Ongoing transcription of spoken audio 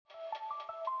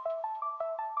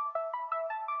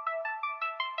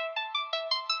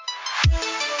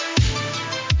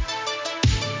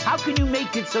can you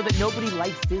make it so that nobody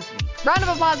likes Disney? Round of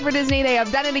applause for Disney. They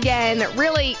have done it again.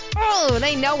 Really,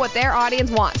 they know what their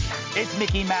audience wants. Is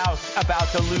Mickey Mouse about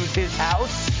to lose his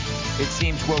house? It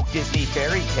seems woke Disney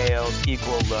fairy tales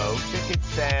equal low ticket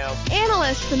sales.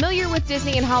 Analysts familiar with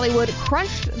Disney and Hollywood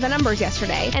crunched the numbers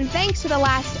yesterday, and thanks to the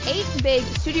last 8 big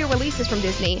studio releases from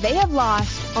Disney, they have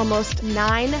lost almost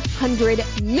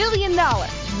 $900 million.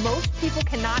 Most people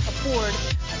cannot afford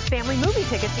family movie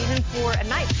tickets even for a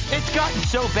night. It's gotten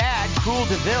so bad, Cruel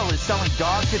DeVille is selling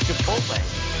dogs at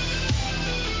Chipotle.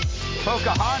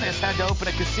 Pocahontas had to open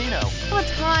a casino. The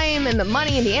time and the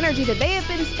money and the energy that they have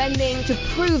been spending to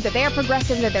prove that they are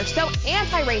progressive, that they're so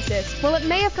anti-racist, well, it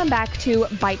may have come back to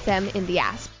bite them in the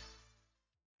ass.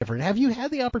 Have you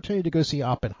had the opportunity to go see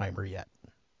Oppenheimer yet?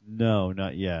 No,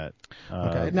 not yet.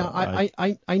 Okay. Now,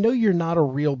 I know you're not a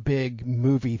real big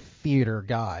movie theater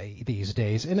guy these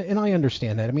days, and I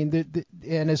understand that. I mean,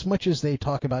 and as much as they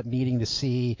talk about needing to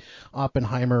see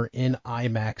Oppenheimer in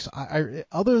IMAX,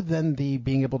 other than the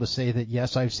being able to say that,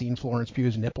 yes, I've seen Florence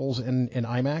Pugh's nipples in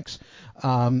IMAX,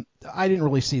 I didn't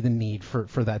really see the need for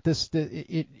that.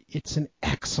 It's an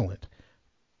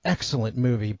excellent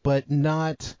movie, but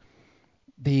not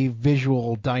the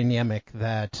visual dynamic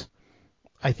that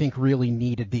I think really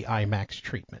needed the IMAX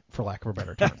treatment, for lack of a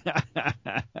better term.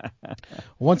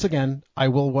 I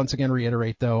will once again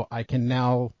reiterate, though, I can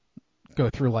now go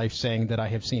through life saying that I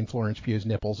have seen Florence Pugh's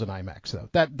nipples in IMAX, though.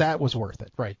 That was worth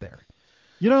it right there.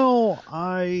 You know,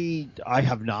 I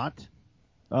have not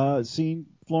seen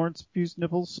Florence Pugh's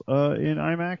nipples in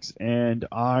IMAX, and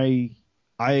I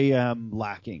am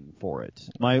lacking for it.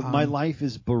 My life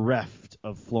is bereft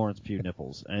of Florence Pugh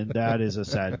nipples, and that is a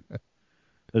sad.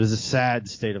 That is a sad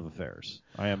state of affairs.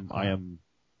 I am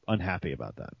unhappy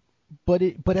about that.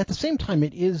 But at the same time,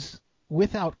 it is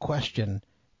without question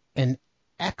an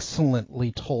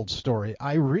excellently told story.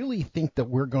 I really think that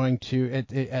we're going to,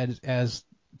 as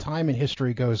time and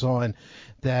history goes on,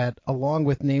 that along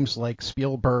with names like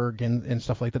Spielberg and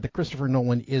stuff like that, that Christopher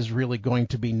Nolan is really going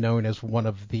to be known as one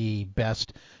of the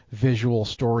best visual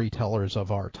storytellers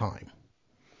of our time.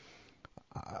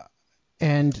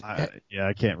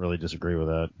 I can't really disagree with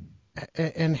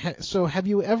that. So have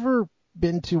you ever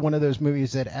been to one of those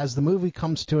movies that as the movie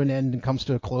comes to an end and comes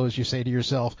to a close, you say to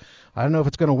yourself, I don't know if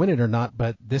it's going to win it or not,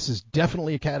 but this is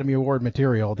definitely Academy Award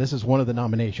material. This is one of the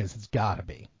nominations. It's got to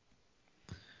be.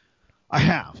 I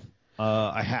have.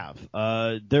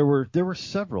 There were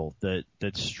several that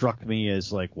struck me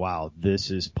as like, wow,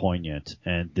 this is poignant,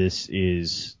 and this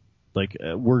is like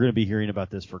we're going to be hearing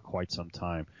about this for quite some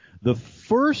time. The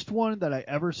first one that I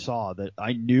ever saw that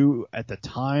I knew at the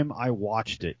time I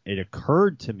watched it, it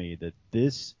occurred to me that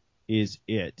this is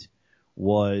it,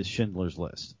 was Schindler's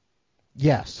List.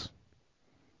 Yes.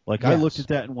 Like yes. I looked at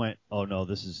that and went, oh no,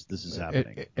 this is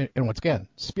happening. And once again,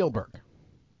 Spielberg.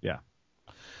 Yeah.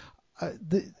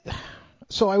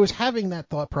 So I was having that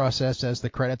thought process as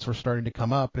the credits were starting to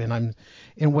come up, and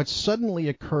what suddenly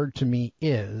occurred to me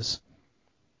is,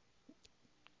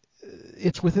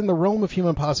 it's within the realm of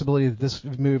human possibility that this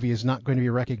movie is not going to be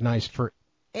recognized for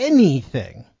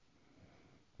anything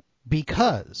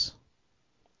because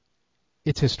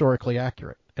it's historically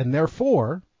accurate and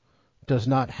therefore does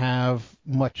not have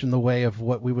much in the way of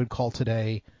what we would call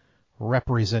today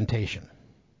representation.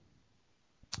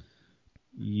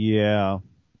 Yeah.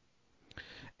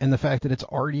 And the fact that it's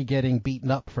already getting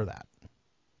beaten up for that.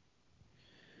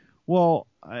 Well,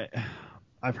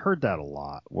 I've heard that a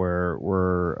lot where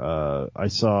I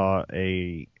saw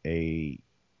a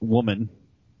woman,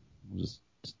 just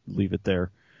leave it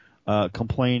there,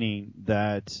 complaining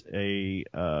that a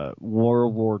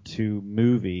World War II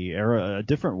movie, a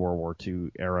different World War II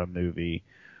era movie,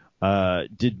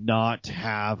 did not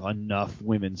have enough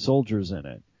women soldiers in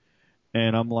it.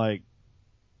 And I'm like,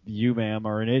 you, ma'am,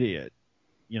 are an idiot.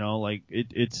 You know, like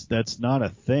that's not a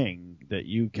thing that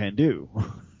you can do.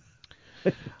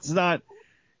 It's not.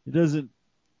 It doesn't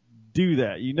do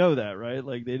that. You know that, right?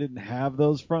 Like they didn't have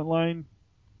those frontline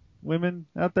women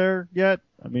out there yet.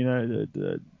 I mean,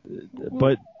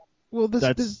 but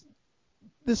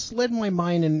this led my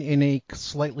mind in a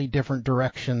slightly different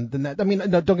direction than that. I mean,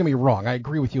 no, don't get me wrong. I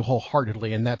agree with you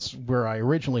wholeheartedly, and that's where I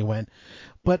originally went.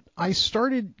 But I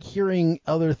started hearing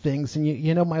other things, and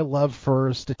you know my love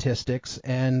for statistics,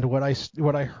 and what I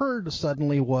heard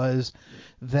suddenly was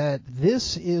that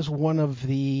this is one of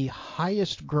the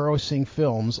highest grossing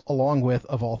films, along with,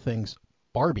 of all things,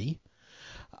 Barbie,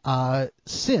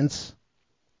 since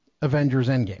Avengers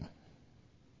Endgame.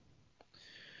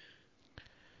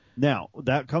 Now,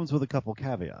 that comes with a couple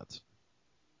caveats.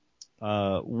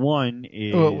 One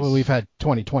is... Well, we've had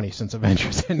 2020 since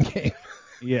Avengers Endgame.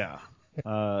 Yeah.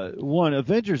 One,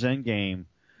 Avengers Endgame,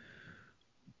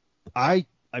 I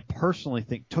personally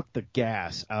think took the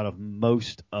gas out of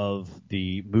most of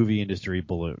the movie industry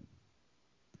balloon.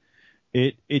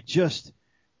 It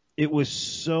was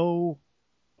so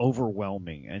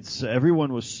overwhelming, and so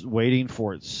everyone was waiting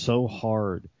for it so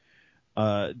hard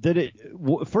that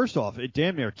first off, it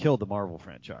damn near killed the Marvel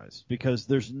franchise, because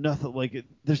there's nothing like it.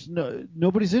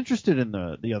 Nobody's interested in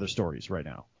the other stories right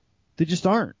now. They just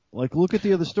aren't. Like, look at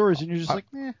the other stories, and you're just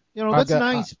that's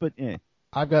nice, but eh.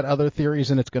 I've got other theories,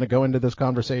 and it's going to go into this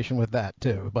conversation with that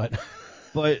too. But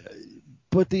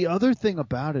the other thing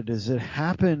about it is it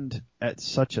happened at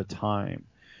such a time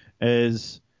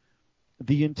as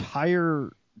the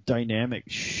entire dynamic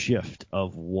shift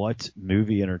of what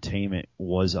movie entertainment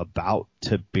was about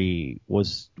to be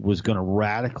was going to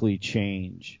radically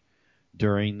change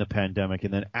during the pandemic,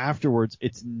 and then afterwards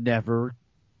it's never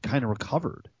kind of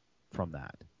recovered from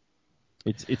that.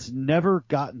 It's never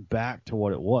gotten back to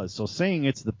what it was. So saying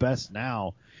it's the best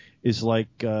now is like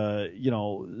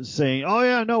saying, oh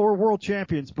yeah, no, we're world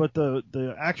champions, but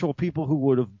the actual people who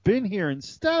would have been here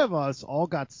instead of us all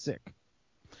got sick.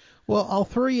 Well, I'll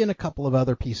throw you in a couple of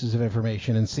other pieces of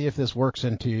information and see if this works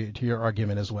into your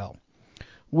argument as well,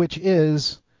 which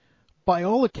is, by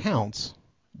all accounts,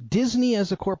 Disney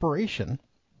as a corporation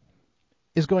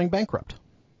is going bankrupt.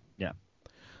 Yeah.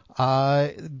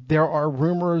 There are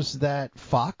rumors that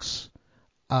Fox,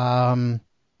 Hulu,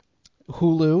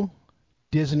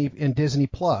 Disney, and Disney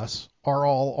Plus are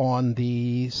all on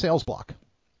the sales block.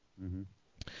 Mm-hmm.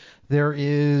 There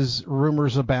is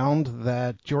rumors abound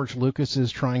that George Lucas is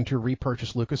trying to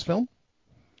repurchase Lucasfilm.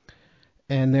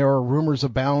 And there are rumors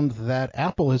abound that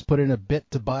Apple has put in a bid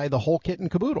to buy the whole kit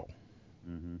and caboodle.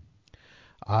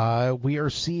 Mm-hmm. We are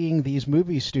seeing these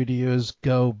movie studios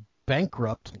go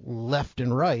bankrupt left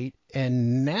and right,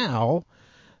 and now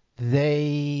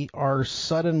they are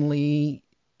suddenly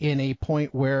in a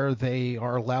point where they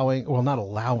are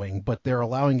they're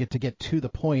allowing it to get to the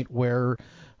point where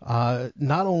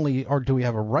not only do we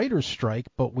have a writer's strike,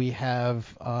 but we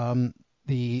have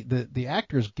the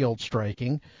Actors Guild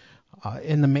striking.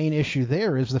 And the main issue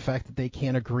there is the fact that they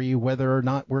can't agree whether or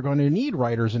not we're going to need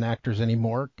writers and actors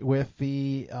anymore with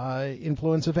the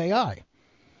influence of AI.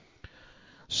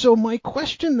 So my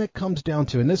question that comes down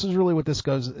to, and this is really what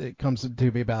it comes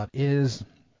to be about, is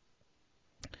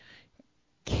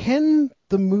can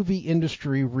the movie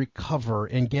industry recover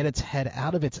and get its head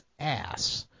out of its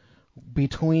ass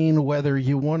between whether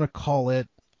you want to call it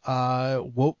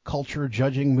woke culture,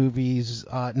 judging movies,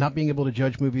 not being able to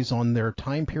judge movies on their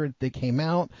time period they came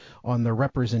out, on their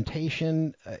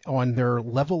representation, on their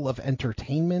level of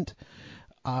entertainment,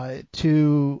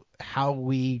 to how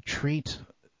we treat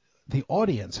the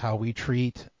audience, how we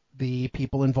treat the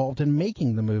people involved in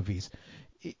making the movies.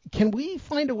 Can we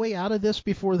find a way out of this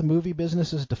before the movie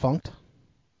business is defunct?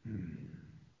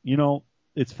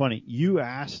 It's funny.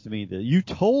 You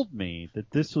told me that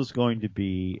this was going to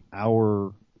be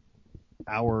our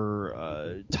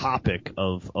topic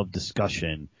of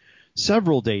discussion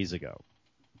several days ago.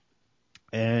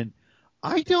 And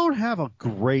I don't have a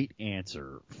great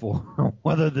answer for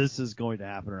whether this is going to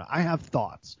happen or not. I have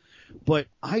thoughts, but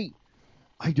I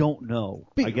don't know.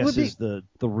 I guess is the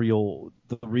real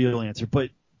answer.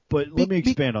 But let me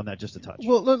expand on that just a touch.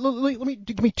 Well, let me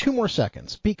give me 2 more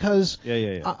seconds, because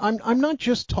yeah. I'm not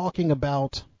just talking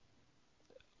about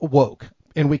woke,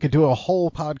 and we could do a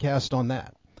whole podcast on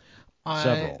that.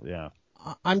 Several, yeah.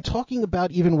 I'm talking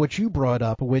about even what you brought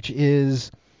up, which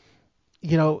is,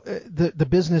 the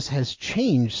business has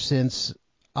changed since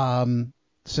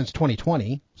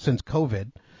 2020, since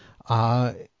COVID.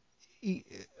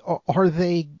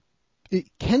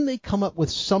 Can they come up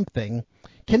with something?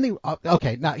 Can they?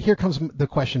 Okay, now here comes the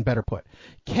question. Better put,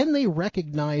 can they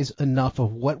recognize enough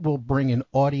of what will bring an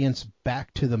audience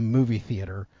back to the movie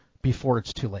theater before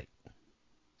it's too late?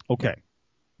 Okay,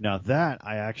 now that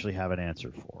I actually have an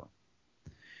answer for,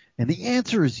 and the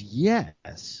answer is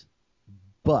yes,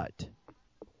 but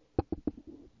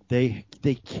they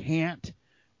can't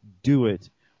do it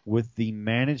with the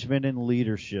management and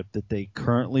leadership that they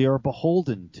currently are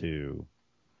beholden to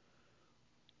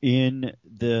in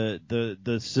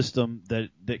the system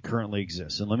that currently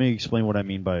exists. And let me explain what I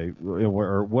mean by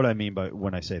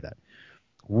when I say that.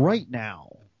 Right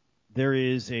now, there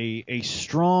is a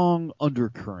strong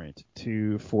undercurrent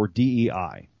for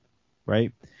DEI,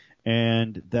 right?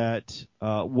 And that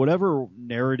whatever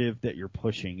narrative that you're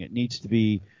pushing, it needs to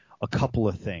be a couple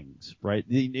of things, right?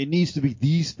 It needs to be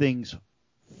these things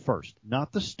first,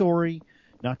 not the story,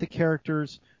 not the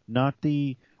characters, not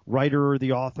the writer or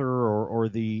the author or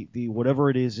the whatever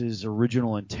it is his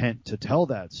original intent to tell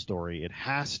that story. It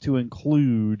has to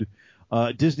include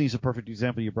Disney's a perfect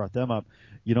example. You brought them up.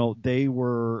 They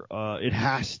were. It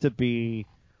has to be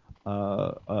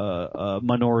a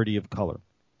minority of color.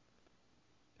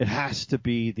 It has to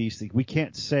be these things. We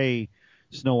can't say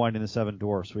Snow White and the Seven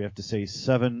Dwarfs. We have to say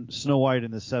Snow White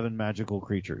and the Seven Magical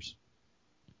Creatures.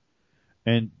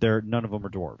 And none of them are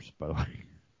dwarves, by the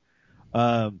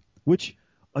way. Which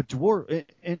a dwarf,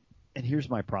 and here's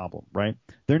my problem, right?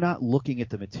 They're not looking at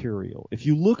the material. If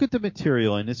you look at the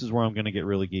material, and this is where I'm going to get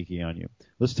really geeky on you.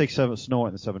 Let's take Snow White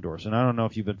and the Seven Dwarfs. And I don't know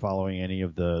if you've been following any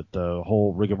of the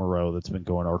whole rigmarole that's been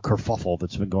going on, or kerfuffle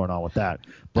that's been going on with that.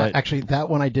 But actually, that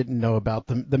one I didn't know about.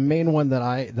 The main one that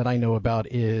I know about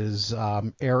is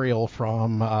Ariel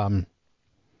from.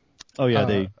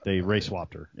 They race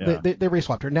swapped her. Yeah. They race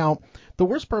swapped her. Now, the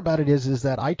worst part about it is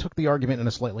that I took the argument in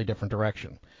a slightly different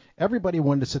direction. Everybody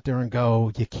wanted to sit there and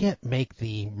go, you can't make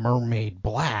the mermaid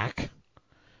black.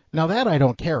 Now, that I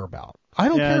don't care about. I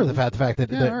don't care the fact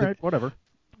that all right, whatever.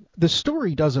 The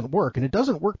story doesn't work, and it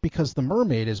doesn't work because the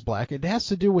mermaid is black. It has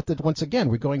to do with once again,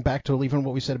 we're going back to even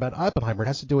what we said about Oppenheimer. It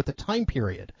has to do with the time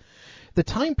period. The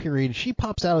time period, she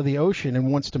pops out of the ocean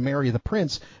and wants to marry the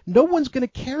prince. No one's going to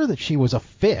care that she was a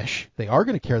fish. They are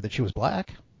going to care that she was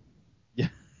black. Yeah.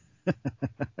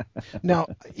 Now,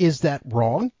 is that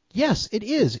wrong? Yes, it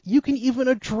is. You can even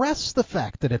address the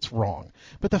fact that it's wrong.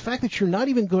 But the fact that you're not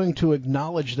even going to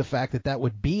acknowledge the fact that that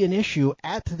would be an issue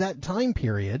at that time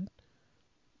period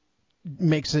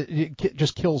makes it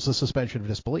just kills the suspension of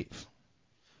disbelief.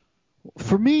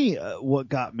 For me, what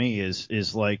got me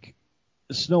is like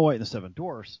Snow White and the Seven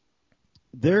Dwarfs.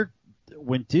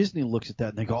 When Disney looks at that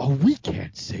and they go, "Oh, we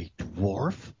can't say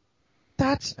dwarf."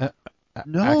 That's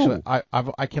no. Actually,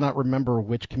 I cannot remember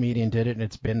which comedian did it, and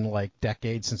it's been like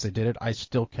decades since they did it. I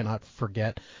still cannot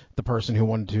forget the person who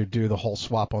wanted to do the whole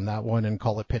swap on that one and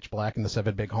call it Pitch Black and the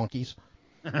Seven Big Honkies.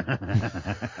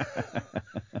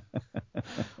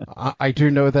 I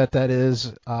do know that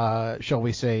is, shall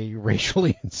we say,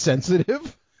 racially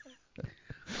insensitive.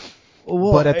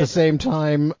 Well, but at the same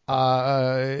time,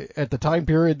 at the time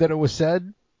period that it was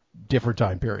said, different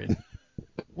time period.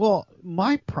 Well,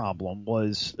 my problem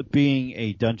was being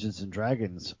a Dungeons and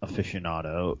Dragons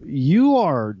aficionado. You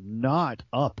are not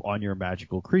up on your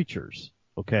magical creatures,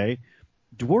 okay?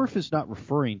 Dwarf is not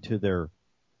referring to their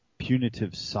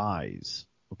punitive size,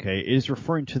 okay? It is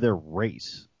referring to their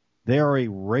race. They are a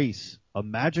race, a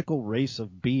magical race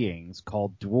of beings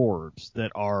called dwarves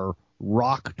that are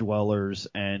rock dwellers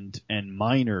and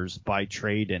miners by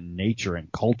trade and nature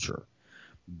and culture.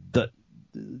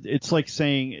 It's like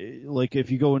saying, like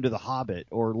if you go into The Hobbit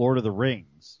or Lord of the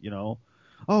Rings,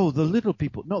 oh, the little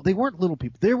people. No, they weren't little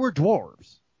people. They were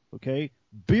dwarves, okay?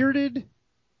 Bearded,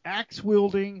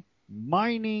 axe-wielding,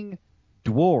 mining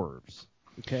dwarves,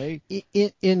 okay?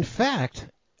 In fact,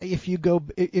 I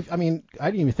didn't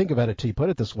even think about it till you put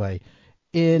it this way.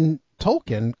 In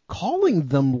Tolkien, calling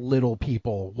them little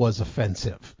people was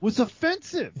offensive. Was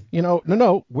offensive.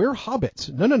 No, we're hobbits.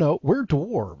 No, we're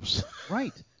dwarves.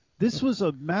 Right. This was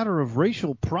a matter of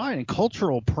racial pride and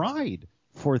cultural pride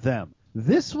for them.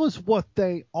 This was what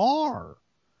they are.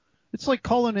 It's like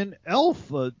calling an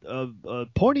elf a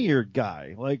pointy-eared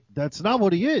guy. Like, that's not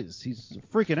what he is. He's a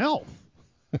freaking elf.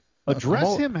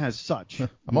 Address him as such.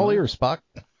 I'm all ears, Spock.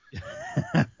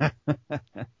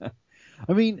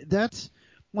 I mean, that's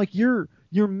like you're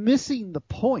missing the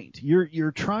point.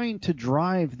 You're trying to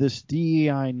drive this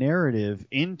DEI narrative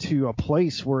into a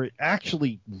place where it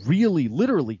actually really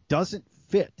literally doesn't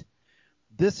fit.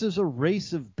 This is a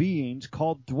race of beings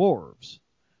called dwarves.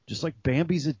 Just like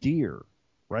Bambi's a deer,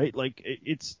 right? Like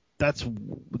that's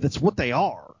what they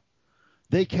are.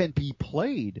 They can be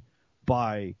played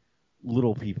by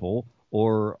little people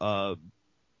or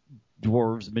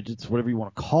dwarves, midgets, whatever you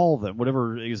want to call them,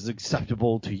 whatever is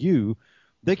acceptable to you.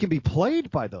 They can be played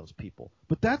by those people,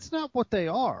 but that's not what they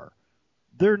are.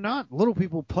 They're not little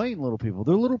people playing little people.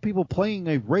 They're little people playing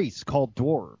a race called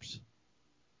dwarves.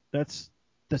 That's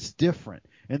different,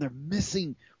 and they're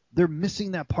missing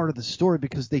that part of the story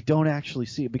because they don't actually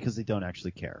see it, because they don't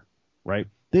actually care, right?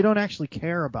 They don't actually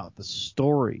care about the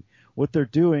story. What they're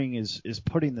doing is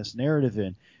putting this narrative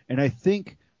in, and I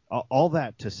think all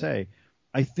that to say,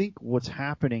 I think what's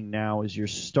happening now is you're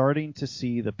starting to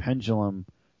see the pendulum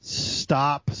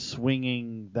stop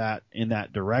swinging that in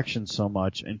that direction so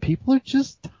much, and people are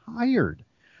just tired.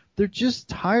 They're just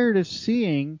tired of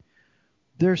seeing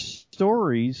their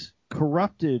stories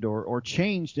corrupted or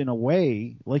changed in a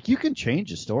way. Like, you can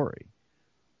change a story,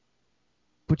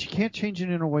 but you can't change it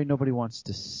in a way nobody wants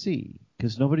to see.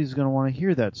 because nobody's going to want to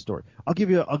hear that story. I'll give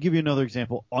you another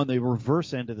example on the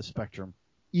reverse end of the spectrum,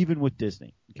 even with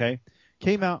Disney. Okay,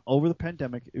 came out over the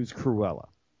pandemic. It was Cruella.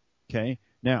 Okay,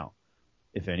 now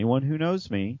if anyone who knows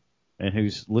me and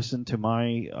who's listened to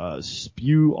my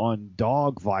spew on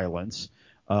dog violence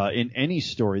in any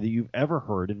story that you've ever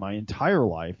heard in my entire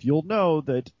life, you'll know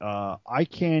that I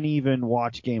can't even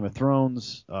watch Game of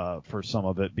Thrones for some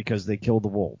of it because they kill the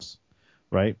wolves.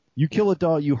 Right? You kill a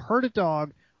dog, you hurt a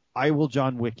dog, I will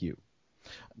John Wick you.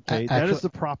 Okay, that is the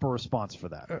proper response for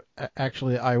that.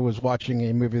 Actually, I was watching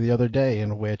a movie the other day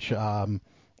in which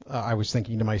I was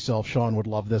thinking to myself, Sean would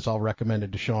love this. I'll recommend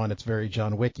it to Sean. It's very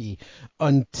John Wicky,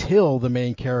 until the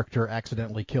main character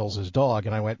accidentally kills his dog,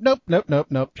 and I went, nope.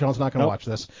 Sean's not going to watch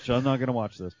this. Sean's not going to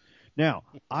watch this. Now,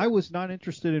 I was not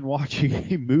interested in watching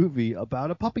a movie about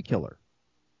a puppy killer,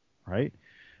 right?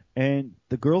 And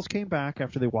the girls came back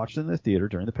after they watched it in the theater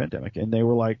during the pandemic, and they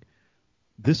were like,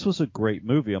 this was a great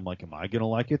movie. I'm like, am I going to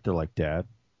like it? They're like, Dad,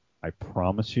 I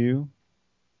promise you,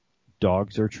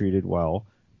 dogs are treated well,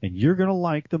 and you're going to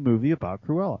like the movie about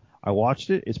Cruella. I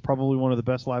watched it. It's probably one of the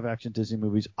best live-action Disney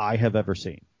movies I have ever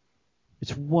seen.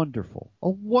 It's wonderful. A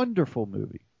wonderful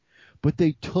movie. But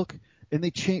they took and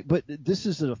they changed. But this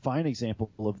is a fine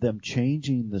example of them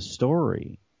changing the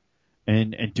story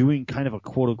and doing kind of a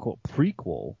quote-unquote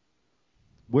prequel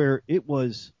where it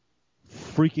was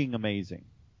freaking amazing.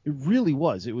 It really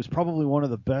was. It was probably one of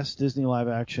the best Disney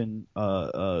live-action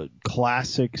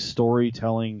classic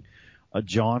storytelling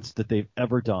jaunts that they've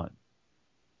ever done.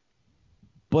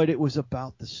 But it was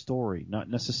about the story, not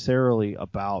necessarily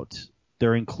about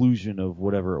their inclusion of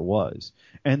whatever it was.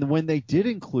 And when they did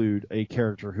include a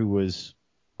character who was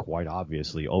quite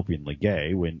obviously openly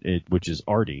gay, which is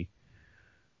Artie,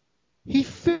 he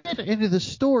fit into the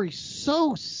story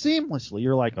so seamlessly.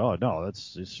 You're like, oh no,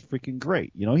 it's freaking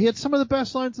great. You know, he had some of the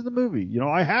best lines in the movie. You know,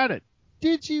 I had it.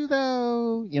 Did you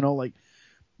though? You know, like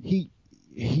he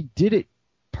did it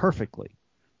perfectly.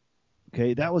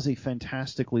 Okay, that was a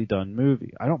fantastically done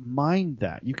movie. I don't mind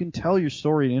that. You can tell your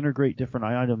story and integrate different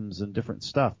items and different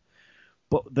stuff.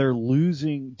 But they're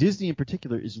losing, Disney in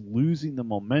particular is losing the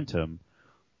momentum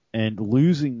and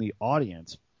losing the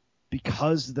audience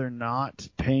because they're not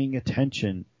paying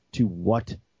attention to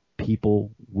what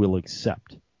people will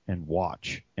accept and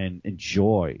watch and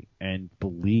enjoy and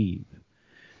believe.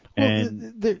 Well,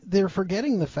 and they're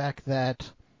forgetting the fact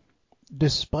that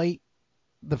despite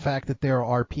the fact that there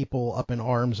are people up in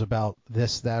arms about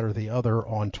this, that, or the other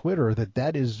on Twitter,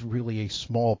 that is really a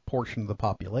small portion of the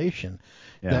population.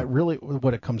 Yeah. That really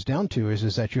what it comes down to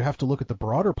is that you have to look at the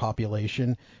broader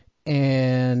population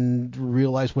and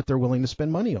realize what they're willing to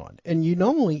spend money on. And you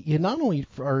not only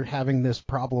are having this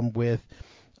problem with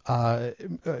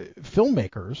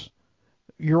filmmakers,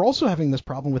 you're also having this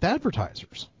problem with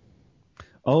advertisers.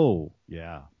 Oh,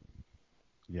 yeah.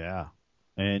 Yeah.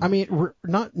 And I mean, we're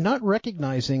not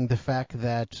recognizing the fact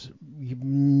that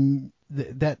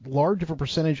that large of a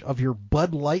percentage of your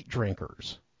Bud Light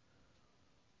drinkers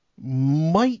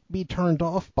might be turned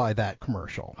off by that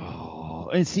commercial. Oh,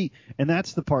 and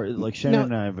that's the part. Like Shannon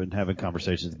and I have been having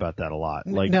conversations about that a lot.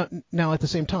 Like now at the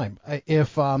same time,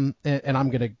 if and I'm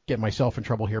going to get myself in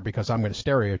trouble here because I'm going to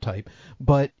stereotype,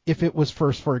 but if it was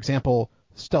for example,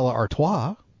 Stella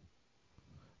Artois,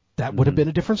 that would have been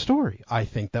a different story. I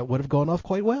think that would have gone off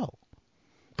quite well.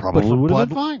 Probably would have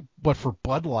been fine. But for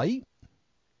Bud Light,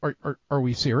 are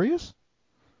we serious?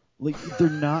 Like, they're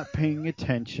not paying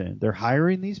attention. They're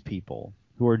hiring these people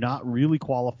who are not really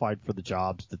qualified for the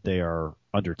jobs that they are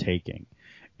undertaking.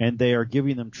 And they are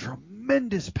giving them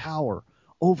tremendous power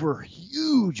over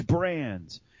huge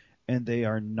brands. And they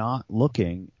are not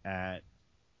looking at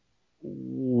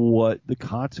what the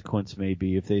consequence may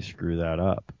be if they screw that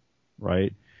up,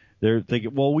 right? They're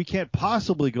thinking, well, we can't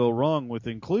possibly go wrong with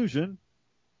inclusion.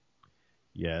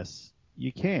 Yes,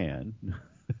 you can.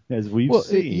 As we've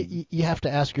seen. You have to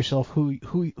ask yourself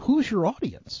who's your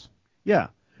audience. Yeah,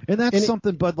 and that's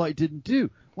something Bud Light didn't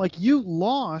do. Like, you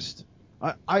lost.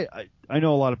 I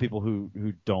know a lot of people who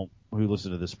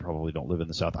listen to this probably don't live in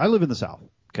the South. I live in the South.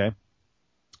 Okay,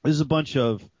 this is a bunch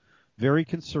of very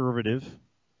conservative,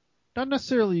 not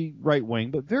necessarily right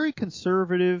wing, but very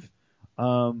conservative,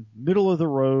 middle of the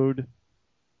road,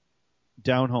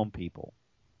 down home people.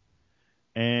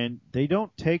 And they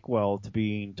don't take well to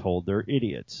being told they're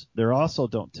idiots. They also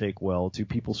don't take well to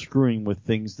people screwing with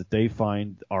things that they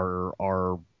find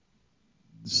are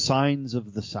signs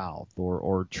of the South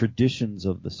or traditions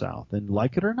of the South. And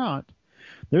like it or not,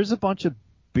 there's a bunch of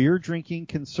beer-drinking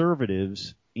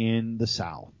conservatives in the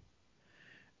South.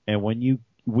 And when you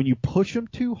push them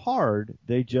too hard,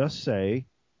 they just say,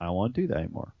 I don't want to do that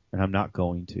anymore, and I'm not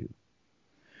going to.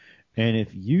 And if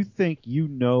you think you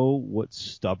know what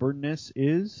stubbornness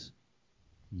is,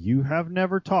 you have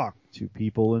never talked to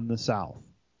people in the South.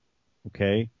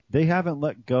 Okay? They haven't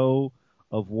let go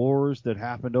of wars that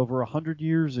happened over 100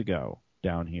 years ago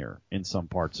down here in some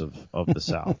parts of the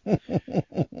South.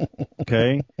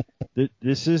 Okay?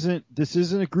 This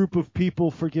isn't a group of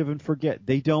people forgive and forget.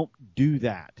 They don't do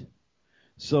that.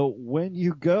 So when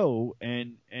you go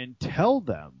and tell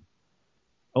them,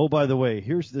 oh, by the way,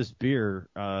 here's this beer,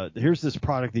 here's this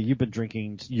product that you've been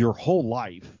drinking your whole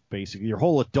life, basically, your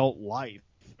whole adult life,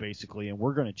 basically, and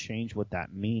we're going to change what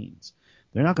that means.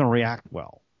 They're not going to react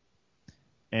well.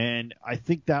 And I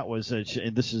think that was,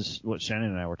 and this is what Shannon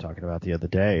and I were talking about the other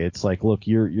day. It's like, look,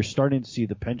 you're starting to see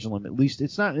the pendulum. At least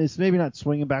it's maybe not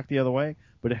swinging back the other way,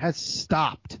 but it has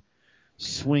stopped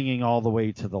swinging all the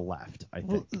way to the left, I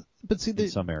think, but see, in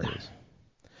some areas.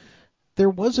 There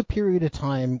was a period of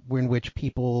time in which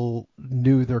people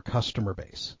knew their customer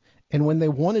base. And when they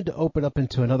wanted to open up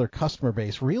into another customer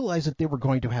base, realized that they were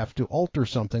going to have to alter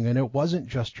something, and it wasn't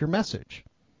just your message.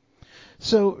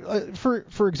 So,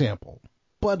 for example,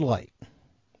 Bud Light.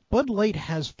 Bud Light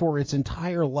has, for its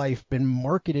entire life, been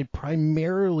marketed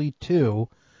primarily to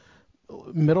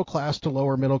middle class to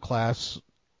lower middle class,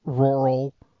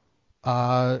 rural,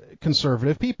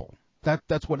 conservative people.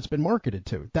 That's what it's been marketed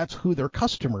to. That's who their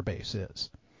customer base is.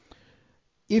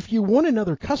 If you want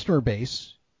another customer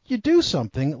base, you do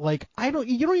something like you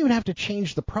don't even have to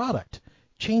change the product.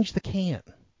 Change the can.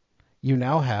 You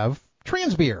now have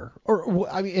trans beer,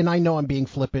 and I know I'm being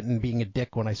flippant and being a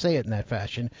dick when I say it in that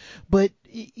fashion, but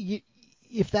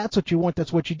if that's what you want,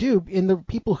 that's what you do. And the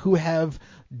people who have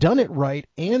done it right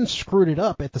and screwed it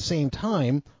up at the same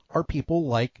time are people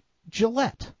like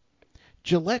Gillette.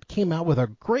 Gillette came out with a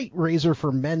great razor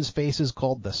for men's faces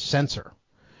called the Sensor.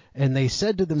 And they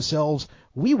said to themselves,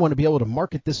 we want to be able to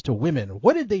market this to women.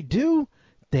 What did they do?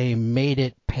 They made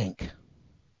it pink.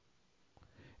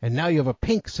 And now you have a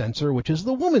pink sensor, which is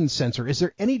the woman's sensor. Is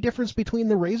there any difference between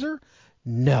the razor?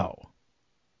 No.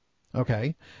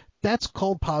 Okay. That's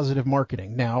called positive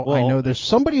marketing. Now, I know there's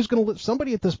somebody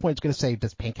at this point is going to say,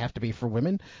 does pink have to be for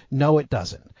women? No, it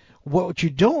doesn't. What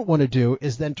you don't want to do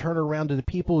is then turn around to the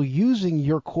people using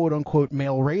your quote-unquote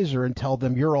male razor and tell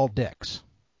them you're all dicks.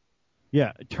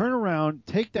 Yeah, turn around,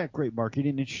 take that great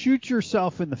marketing, and shoot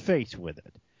yourself in the face with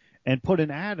it. And put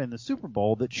an ad in the Super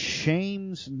Bowl that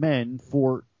shames men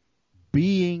for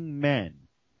being men.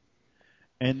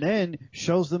 And then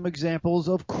shows them examples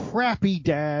of crappy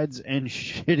dads and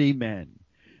shitty men.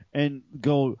 And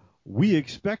go, we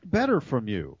expect better from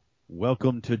you.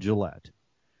 Welcome to Gillette.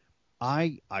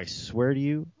 I swear to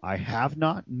you, I have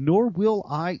not, nor will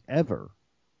I ever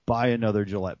buy another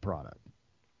Gillette product.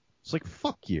 It's like,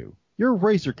 fuck you. You're a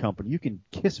razor company. You can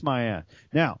kiss my ass.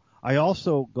 Now, I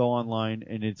also go online,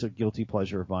 and it's a guilty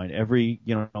pleasure of mine, every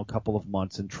couple of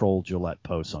months and troll Gillette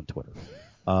posts on Twitter.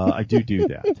 I do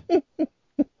that.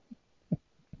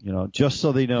 Just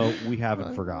so they know we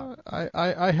haven't forgotten.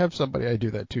 I have somebody I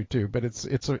do that to too, but it's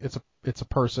a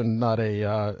person, not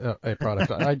a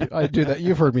product. I do that.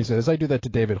 You've heard me say this. I do that to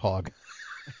David Hogg.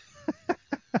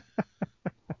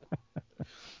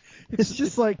 It's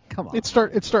just like, come on. It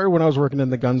started when I was working in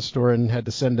the gun store and had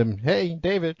to send him, hey,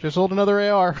 David, just hold another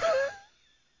AR.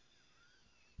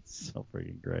 So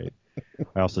freaking great.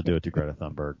 I also do it to Greta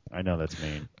Thunberg. I know that's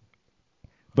mean.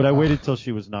 But I waited till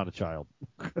she was not a child.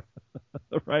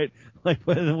 Right? Like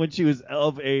when she was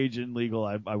of age and legal,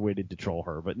 I waited to troll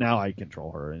her. But now I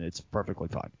control her, and it's perfectly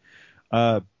fine.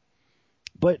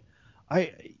 But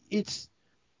it's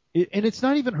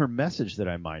not even her message that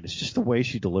I mind. It's just the way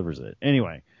she delivers it.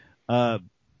 Anyway,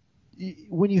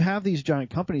 when you have these giant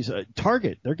companies,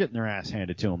 Target, they're getting their ass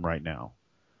handed to them right now.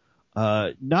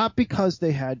 Not because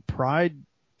they had Pride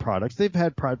products. They've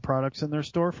had Pride products in their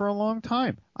store for a long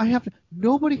time.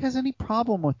 Nobody has any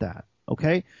problem with that.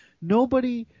 Okay?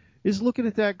 Nobody is looking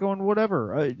at that going,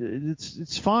 whatever.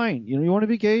 It's fine. You want to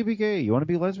be gay, be gay. You want to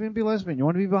be lesbian, be lesbian. You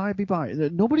want to be bi, be bi.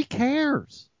 Nobody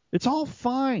cares. It's all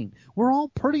fine. We're all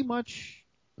pretty much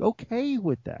okay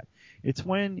with that. It's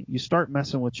when you start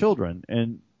messing with children,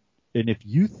 and if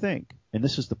you think, and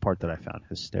this is the part that I found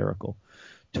hysterical,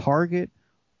 Target,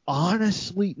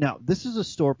 honestly, now this is a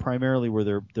store primarily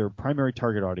where their primary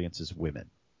target audience is women.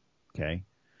 Okay?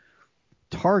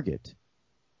 Target,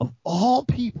 of all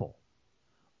people,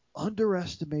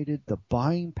 underestimated the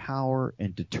buying power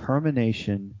and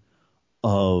determination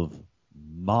of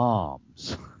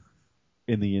moms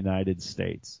in the United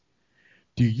States.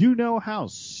 Do you know how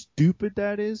stupid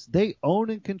that is? They own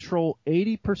and control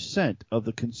 80% of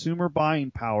the consumer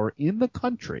buying power in the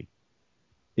country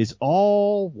is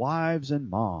all wives and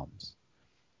moms.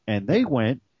 And they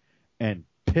went and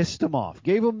pissed them off,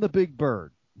 gave them the big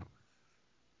bird.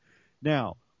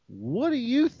 Now, what do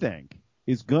you think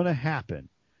is going to happen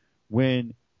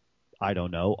when, I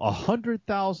don't know,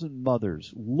 100,000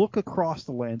 mothers look across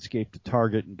the landscape to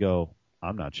Target and go,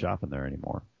 I'm not shopping there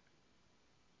anymore?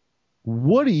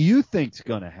 What do you think's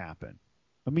going to happen?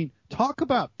 I mean, talk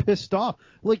about pissed off.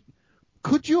 Like,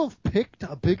 could you have picked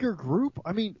a bigger group?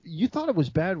 I mean, you thought it was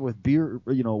bad with beer,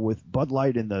 with Bud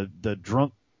Light and the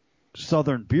drunk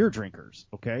Southern beer drinkers,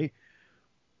 okay?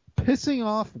 Pissing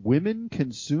off women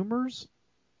consumers,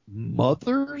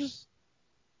 mothers?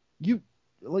 You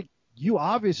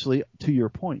obviously, to your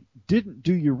point, didn't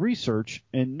do your research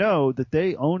and know that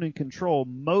they own and control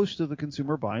most of the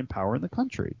consumer buying power in the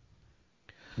country.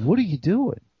 What are you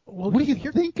doing? Well, what are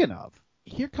you thinking of?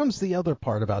 Here comes the other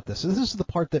part about this. This is the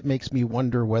part that makes me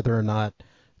wonder whether or not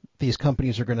these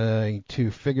companies are going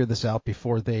to figure this out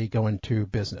before they go into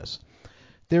business.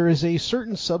 There is a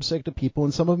certain subset of people,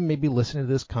 and some of them may be listening to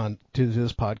this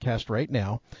podcast right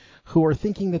now, who are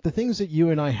thinking that the things that you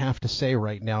and I have to say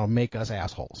right now make us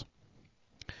assholes.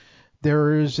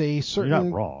 There is a certain... You're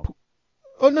not wrong.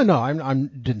 Oh, no, I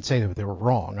didn't say that they were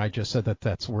wrong. I just said that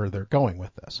that's where they're going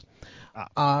with this.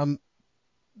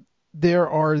 There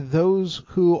are those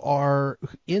who are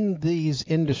in these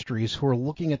industries who are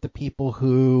looking at the people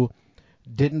who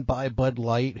didn't buy Bud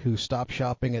Light, who stopped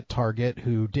shopping at Target,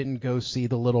 who didn't go see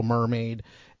The Little Mermaid,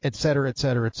 et cetera, et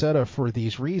cetera, et cetera, for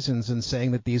these reasons, and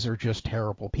saying that these are just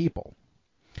terrible people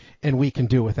and we can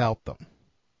do without them.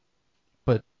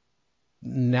 But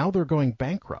now they're going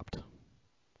bankrupt.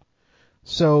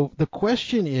 So the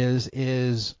question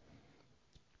is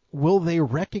will they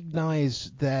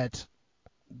recognize that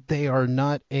they are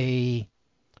not a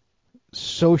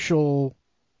social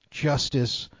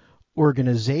justice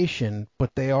organization,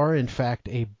 but they are in fact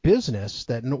a business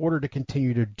that in order to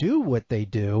continue to do what they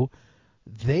do,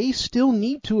 they still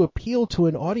need to appeal to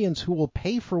an audience who will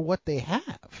pay for what they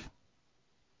have?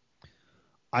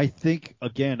 I think,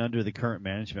 again, under the current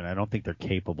management, I don't think they're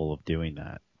capable of doing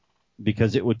that,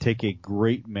 because it would take a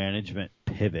great management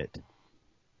pivot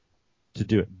to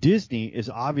do it. Disney is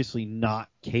obviously not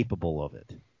capable of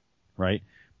it, right?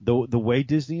 The way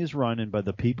Disney is run and by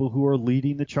the people who are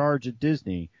leading the charge at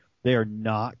Disney, they are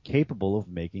not capable of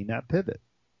making that pivot.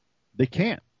 They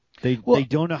can't. They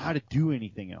don't know how to do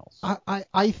anything else.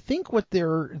 I think what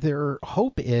their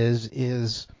hope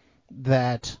is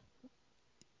that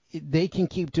they can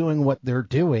keep doing what they're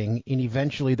doing, and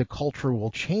eventually the culture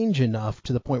will change enough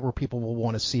to the point where people will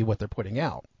want to see what they're putting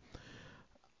out.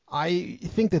 I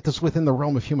think that this is within the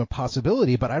realm of human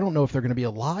possibility, but I don't know if they're going to be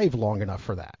alive long enough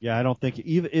for that. Yeah, I don't think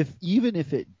even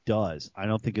if it does, I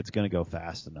don't think it's going to go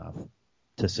fast enough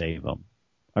to save them.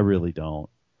 I really don't.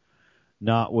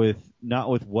 Not with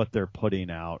what they're putting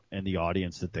out and the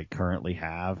audience that they currently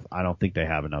have. I don't think they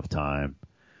have enough time.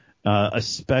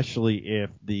 Especially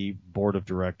if the board of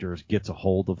directors gets a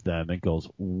hold of them and goes,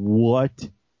 what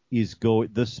is going?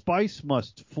 The spice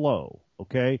must flow,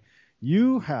 okay?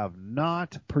 You have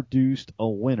not produced a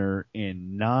winner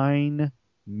in 9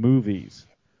 movies.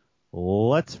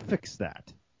 Let's fix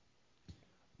that.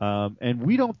 And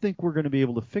we don't think we're going to be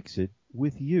able to fix it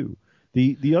with you.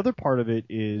 The other part of it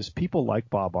is people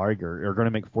like Bob Iger are going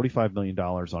to make $45 million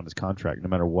on his contract no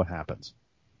matter what happens.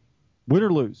 Win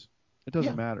or lose. It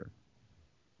doesn't matter.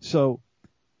 So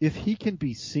if he can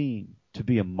be seen to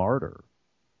be a martyr,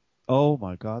 oh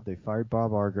my God, they fired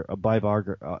Bob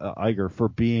Iger for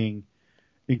being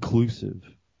inclusive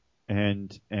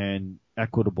and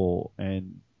equitable,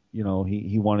 and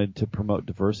he wanted to promote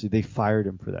diversity. They fired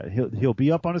him for that. He'll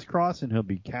be up on his cross and he'll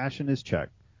be cashing his check.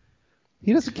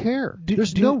 He doesn't care.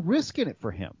 There's no risk in it for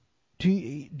him. Do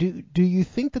you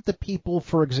think that the people,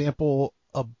 for example,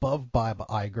 above Bob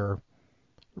Iger,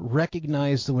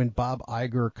 recognize that when Bob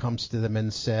Iger comes to them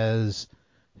and says,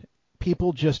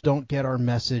 people just don't get our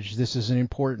message, this is an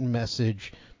important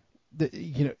message, do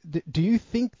you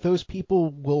think those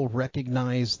people will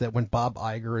recognize that when Bob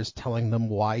Iger is telling them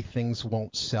why things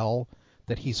won't sell,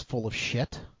 that he's full of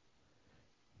shit?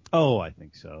 Oh, I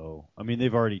think so. I mean,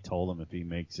 they've already told him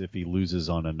if he loses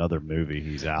on another movie,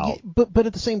 he's out. Yeah, but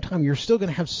at the same time, you're still going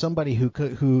to have somebody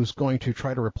who's going to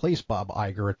try to replace Bob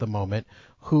Iger at the moment,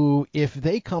 who, if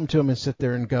they come to him and sit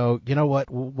there and go, you know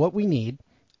what we need,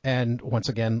 and once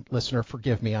again, listener,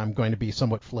 forgive me, I'm going to be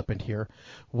somewhat flippant here.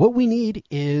 What we need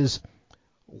is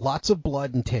lots of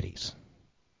blood and titties.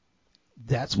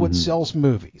 That's what sells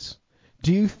movies.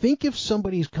 Do you think if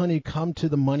somebody's going to come to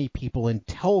the money people and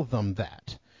tell them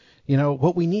that,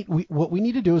 what we need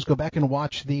to do is go back and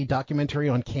watch the documentary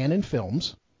on Canon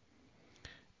Films,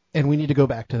 and we need to go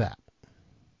back to that.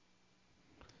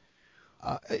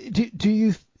 Do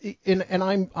you? And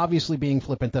I'm obviously being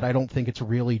flippant that I don't think it's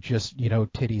really just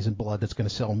titties and blood that's going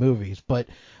to sell movies, but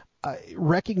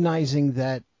recognizing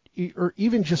that, or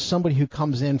even just somebody who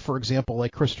comes in, for example,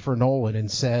 like Christopher Nolan, and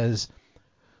says,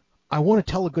 I want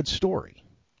to tell a good story.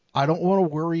 I don't want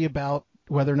to worry about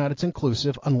whether or not it's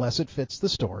inclusive unless it fits the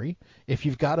story. If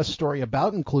you've got a story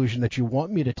about inclusion that you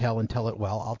want me to tell and tell it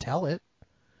well, I'll tell it.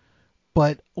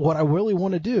 But what I really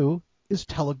want to do is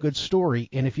tell a good story,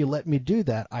 and if you let me do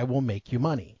that, I will make you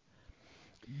money.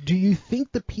 Do you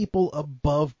think the people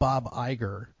above Bob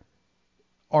Iger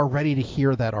are ready to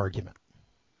hear that argument?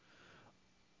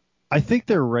 I think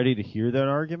they're ready to hear that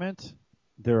argument.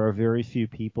 There are very few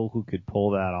people who could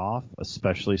pull that off,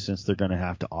 especially since they're going to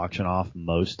have to auction off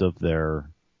most of their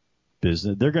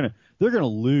business. They're going to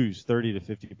lose 30 to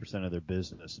 50% of their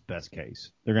business, best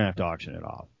case. They're going to have to auction it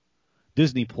off.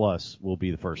 Disney Plus will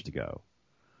be the first to go,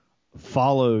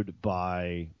 followed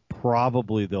by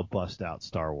probably they'll bust out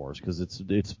Star Wars because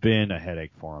it's been a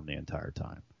headache for them the entire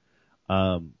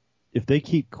time. If they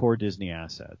keep core Disney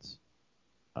assets,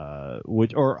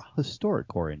 or historic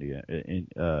core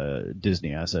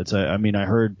Disney assets. I mean, I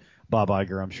heard Bob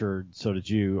Iger, I'm sure so did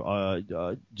you,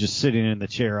 just sitting in the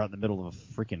chair out in the middle of a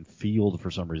freaking field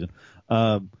for some reason,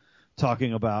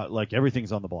 talking about like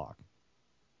everything's on the block.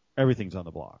 Everything's on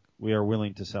the block. We are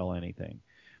willing to sell anything.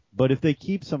 But if they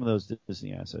keep some of those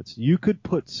Disney assets, you could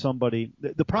put somebody.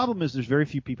 The problem is there's very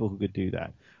few people who could do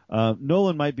that.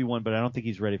 Nolan might be one, but I don't think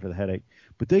he's ready for the headache.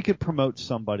 But they could promote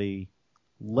somebody.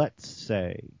 Let's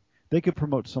say they could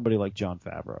promote somebody like Jon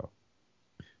Favreau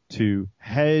to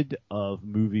head of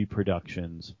movie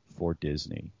productions for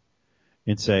Disney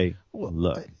and say,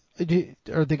 look.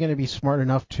 Are they going to be smart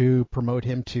enough to promote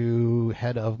him to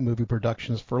head of movie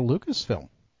productions for Lucasfilm?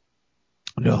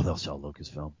 No, they'll sell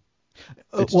Lucasfilm.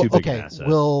 It's too big an asset.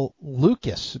 Will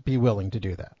Lucas be willing to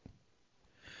do that?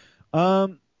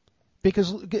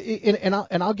 Because,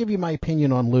 and I'll give you my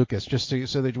opinion on Lucas just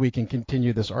so that we can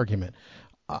continue this argument.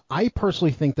 I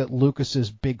personally think that Lucas's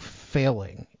big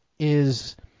failing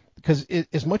is because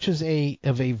as much as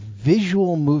of a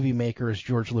visual movie maker as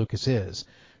George Lucas is,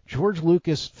 George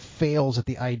Lucas fails at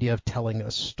the idea of telling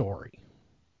a story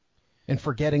and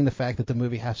forgetting the fact that the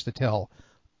movie has to tell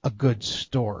a good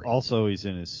story. Also, he's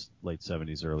in his late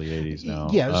 70s, early 80s now.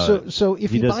 Yeah, so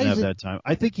if he doesn't buys have that time,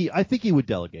 I think he would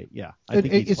delegate. Yeah, I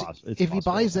think it's possible. If he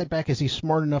buys that back, is he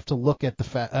smart enough to look at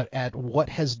at what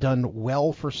has done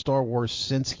well for Star Wars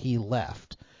since he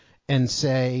left, and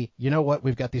say, you know what,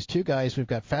 we've got these two guys, we've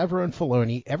got Favreau and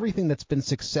Filoni. Everything that's been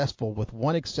successful, with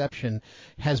one exception,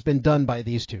 has been done by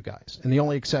these two guys, and the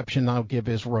only exception I'll give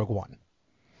is Rogue One.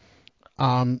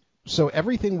 So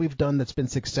everything we've done that's been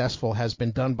successful has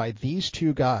been done by these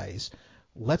two guys.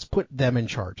 Let's put them in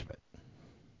charge of it.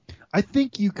 I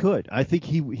think you could. I think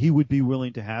he would be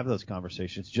willing to have those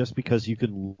conversations, just because you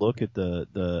can look at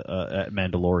at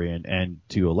Mandalorian and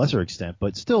to a lesser extent,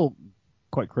 but still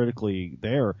quite critically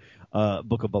there,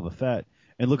 Book of Boba Fett,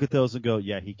 and look at those and go,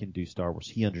 yeah, he can do Star Wars.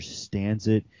 He understands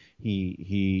it.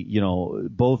 He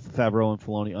both Favreau and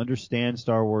Filoni understand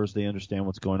Star Wars. They understand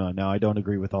what's going on. Now, I don't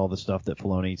agree with all the stuff that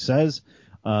Filoni says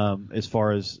as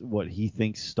far as what he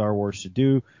thinks Star Wars should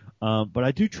do. But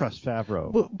I do trust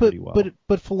Favreau pretty well.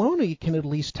 But Filoni can at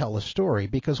least tell a story,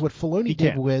 because what Filoni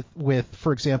did with,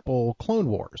 for example, Clone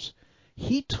Wars,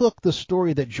 he took the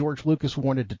story that George Lucas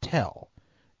wanted to tell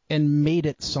and made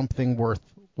it something worth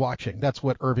watching. That's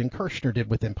what Irving Kershner did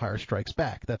with Empire Strikes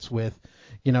Back. That's with,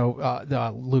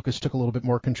 Lucas took a little bit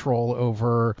more control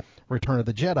over Return of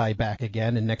the Jedi back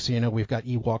again, and next thing you know, we've got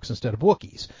Ewoks instead of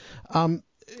Wookiees.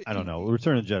 I don't know.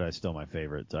 Return of the Jedi is still my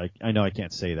favorite. I know I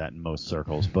can't say that in most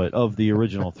circles, but of the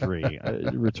original three,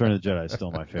 Return of the Jedi is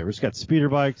still my favorite. It's got speeder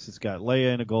bikes. It's got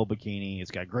Leia in a gold bikini.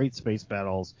 It's got great space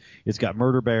battles. It's got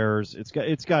murder bears. It's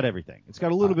got everything. It's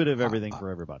got a little bit of everything for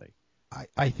everybody.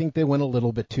 I think they went a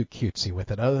little bit too cutesy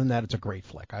with it. Other than that, it's a great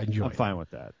flick. I enjoy it. I'm fine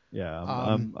with that. Yeah,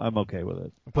 I'm okay with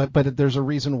it. But there's a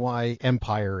reason why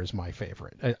Empire is my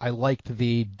favorite. I liked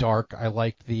the dark. I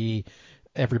liked the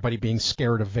everybody being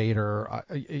scared of Vader.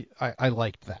 I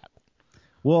liked that.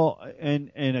 Well,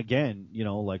 and again,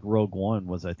 like Rogue One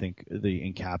was, I think, the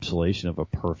encapsulation of a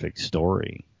perfect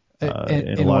story.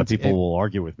 And a lot of people will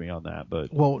argue with me on that,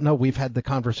 but well, no, we've had the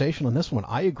conversation on this one.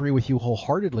 I agree with you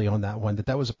wholeheartedly on that one.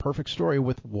 That was a perfect story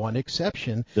with one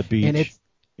exception. The beach,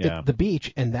 and the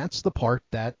beach, and that's the part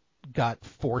that got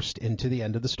forced into the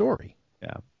end of the story.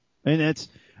 Yeah, and it's.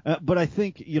 But I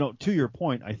think, to your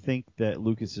point, I think that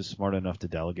Lucas is smart enough to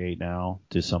delegate now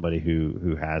to somebody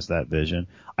who has that vision.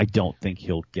 I don't think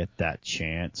he'll get that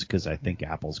chance because I think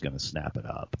Apple's going to snap it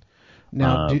up.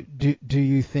 Now, do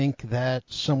you think that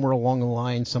somewhere along the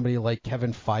line somebody like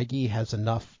Kevin Feige has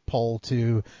enough pull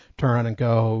to turn around and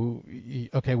go,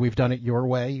 okay, we've done it your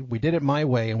way, we did it my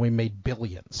way, and we made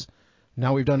billions.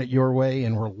 Now we've done it your way,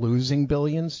 and we're losing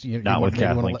billions. Not with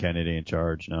Kathleen Kennedy in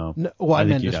charge, no. Well, I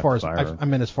meant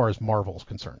as far as Marvel's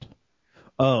concerned.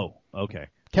 Oh, okay.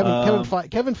 Kevin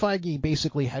Feige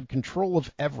basically had control of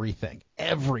everything,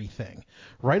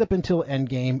 right up until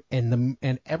Endgame,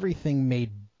 and everything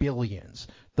made billions.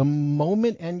 The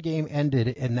moment Endgame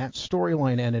ended and that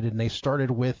storyline ended, and they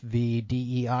started with the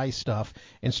DEI stuff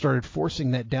and started forcing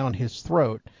that down his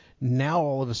throat, now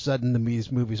all of a sudden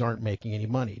these movies aren't making any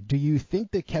money. Do you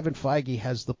think that Kevin Feige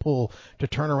has the pull to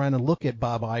turn around and look at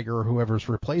Bob Iger or whoever's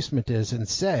replacement is and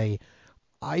say,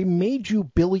 I made you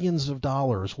billions of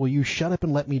dollars. Will you shut up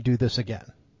and let me do this again?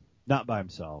 Not by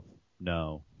himself.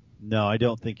 No, I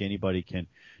don't think anybody can.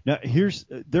 Now,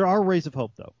 there are rays of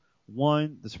hope, though.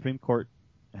 One, the Supreme Court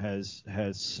has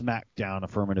smacked down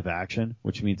affirmative action,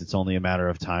 which means it's only a matter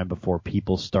of time before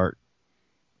people start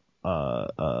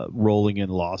rolling in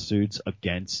lawsuits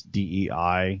against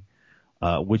DEI,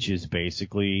 which is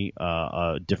basically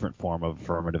a different form of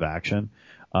affirmative action.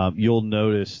 You'll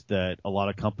notice that a lot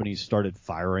of companies started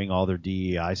firing all their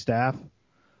DEI staff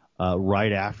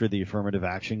right after the affirmative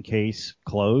action case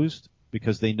closed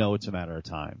because they know it's a matter of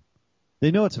time.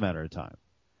 That's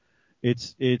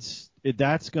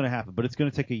going to happen, but it's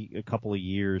going to take a couple of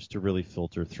years to really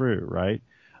filter through, right?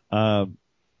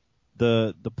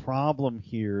 The problem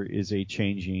here is a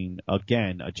changing of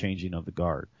the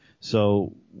guard.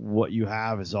 So what you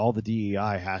have is all the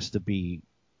DEI has to be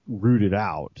rooted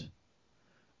out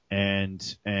and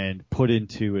put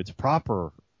into its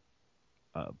proper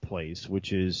place,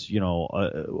 which is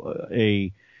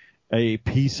a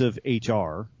piece of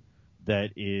HR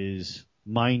that is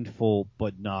mindful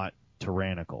but not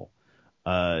tyrannical,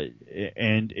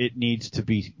 and it needs to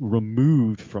be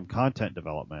removed from content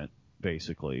development,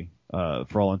 basically,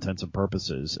 for all intents and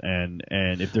purposes. And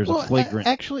if there's a flagrant,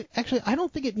 actually, I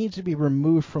don't think it needs to be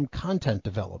removed from content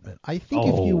development. I think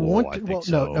if you want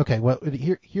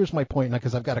to, here's my point,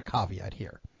 because I've got a caveat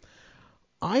here.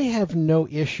 I have no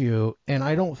issue, and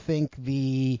I don't think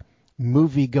the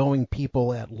movie-going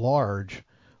people at large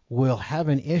will have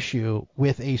an issue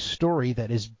with a story that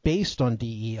is based on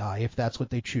DEI if that's what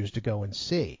they choose to go and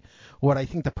see. What I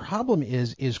think the problem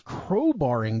is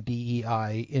crowbarring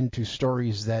DEI into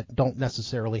stories that don't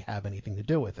necessarily have anything to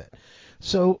do with it.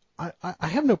 So I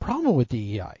have no problem with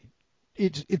DEI.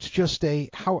 It's just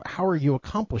how are you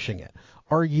accomplishing it?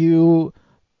 Are you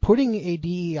putting a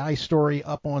DEI story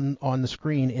up on the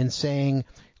screen and saying,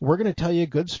 we're going to tell you a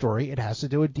good story, it has to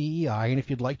do with DEI, and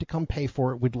if you'd like to come pay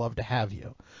for it, we'd love to have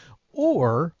you?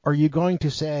 Or are you going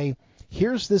to say,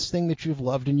 here's this thing that you've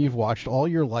loved and you've watched all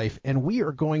your life, and we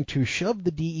are going to shove the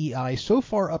DEI so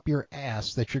far up your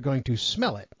ass that you're going to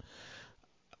smell it?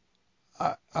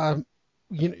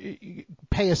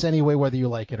 Pay us anyway, whether you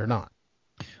like it or not.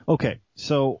 Okay,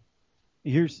 so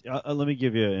here's let me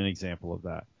give you an example of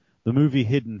that. The movie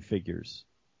Hidden Figures.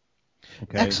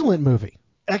 Okay? Excellent movie.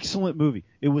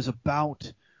 It was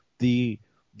about the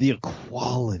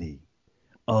equality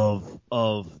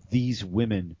of these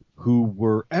women who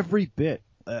were every bit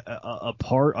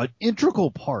an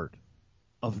integral part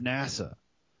of NASA.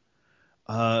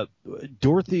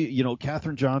 Dorothy,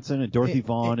 Katherine Johnson and Dorothy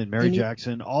Vaughan and Mary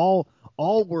Jackson, all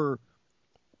were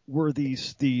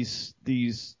these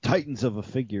titans of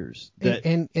figures.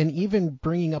 And even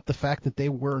bringing up the fact that they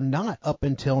were not up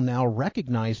until now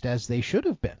recognized as they should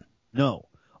have been. No.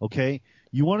 Okay?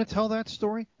 You want to tell that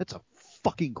story? That's a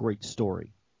fucking great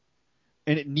story.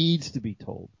 And it needs to be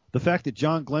told. The fact that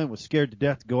John Glenn was scared to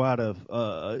death to go out of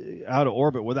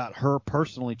orbit without her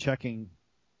personally checking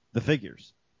the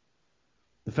figures.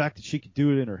 The fact that she could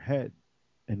do it in her head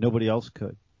and nobody else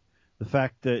could. The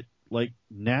fact that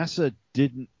NASA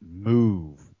didn't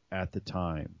move at the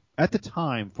time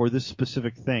for this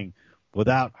specific thing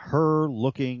without her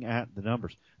looking at the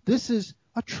numbers. This is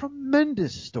a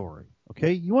tremendous story.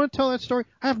 Okay, you want to tell that story?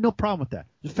 I have no problem with that.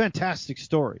 It's a fantastic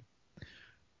story.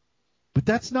 But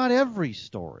that's not every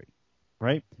story,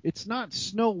 right? It's not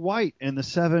Snow White and the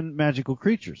 7 magical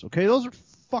creatures. Okay, those are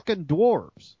fucking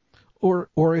dwarves. Or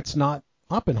it's not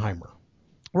Oppenheimer.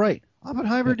 Right.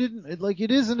 Oppenheimer didn't,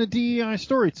 it isn't a DEI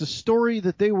story. It's a story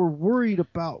that they were worried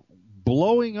about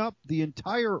blowing up the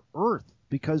entire Earth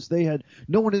because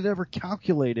no one had ever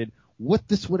calculated what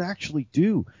this would actually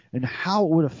do and how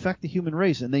it would affect the human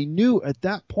race. And they knew at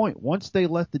that point, once they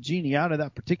let the genie out of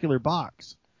that particular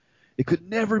box, it could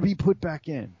never be put back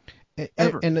in.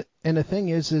 Ever. And the thing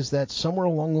is that somewhere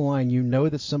along the line,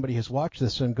 that somebody has watched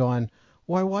this and gone,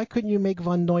 Why couldn't you make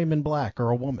von Neumann black or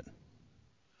a woman?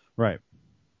 Right.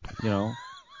 You know,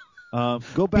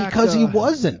 go back Because he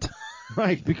wasn't.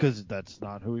 Right, because that's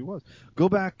not who he was. Go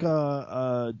back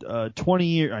 20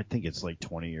 years. I think it's like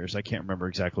 20 years. I can't remember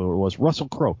exactly what it was. Russell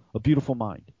Crowe, A Beautiful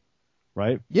Mind.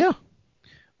 Right? Yeah.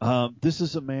 This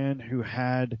is a man who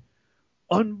had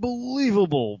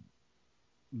unbelievable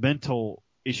mental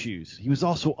issues. He was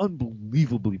also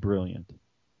unbelievably brilliant.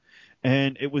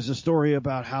 And it was a story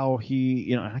about how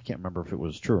he, I can't remember if it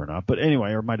was true or not, but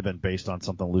anyway, or it might have been based on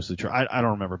something loosely true. I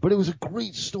don't remember, but it was a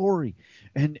great story,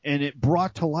 and it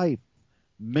brought to life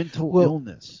mental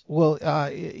illness. Well,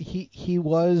 he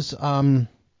was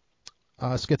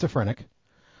schizophrenic.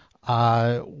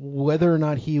 Whether or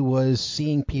not he was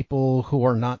seeing people who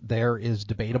are not there is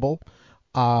debatable.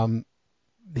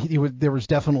 There was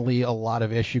definitely a lot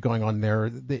of issue going on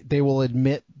there. They will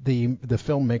admit, the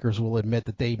filmmakers will admit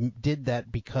that they did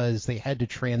that because they had to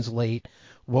translate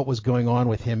what was going on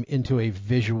with him into a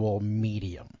visual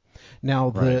medium. Now,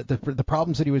 the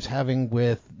problems that he was having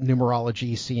with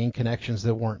numerology, seeing connections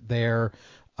that weren't there,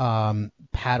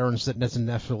 patterns that doesn't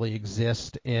necessarily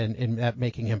exist, and that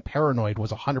making him paranoid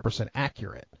was 100%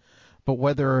 accurate. But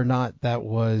whether or not that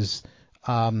was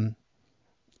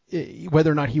whether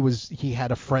or not he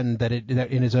had a friend that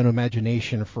in his own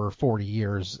imagination for 40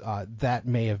 years, that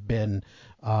may have been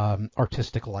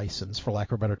artistic license, for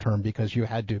lack of a better term, because you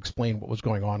had to explain what was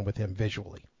going on with him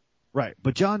visually. Right,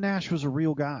 but John Nash was a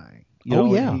real guy.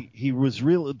 Yeah. He was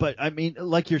real, but I mean,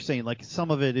 like you're saying, like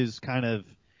some of it is kind of,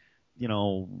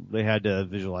 they had to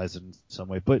visualize it in some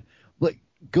way. But like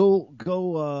go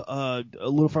a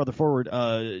little farther forward.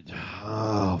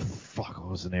 What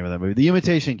was the name of that movie? The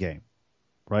Imitation Game.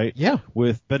 Right? Yeah.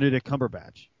 With Benedict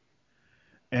Cumberbatch.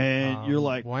 And you're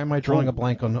like, why am I drawing a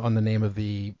blank on the name of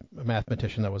the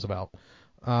mathematician that was about?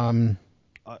 Alan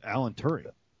Turing.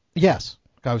 Yes.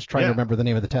 I was trying to remember the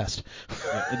name of the test.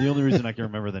 Yeah, the only reason I can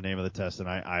remember the name of the test, and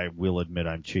I will admit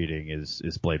I'm cheating, is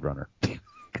Blade Runner.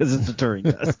 Because it's a Turing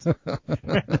test.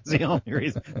 That's the only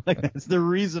reason. Like, that's the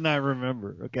reason I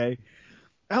remember, okay?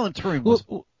 Alan Turing was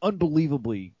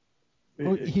unbelievably...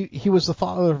 He was the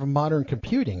father of modern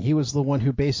computing. He was the one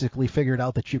who basically figured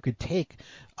out that you could take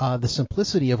the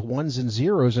simplicity of ones and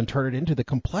zeros and turn it into the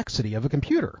complexity of a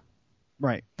computer.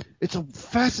 Right. It's a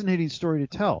fascinating story to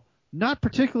tell. Not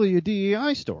particularly a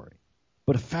DEI story,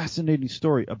 but a fascinating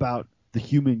story about the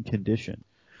human condition.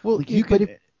 Well,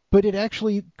 but it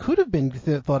actually could have been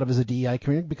thought of as a DEI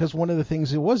community, because one of the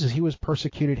things is he was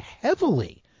persecuted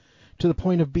heavily to the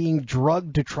point of being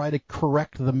drugged to try to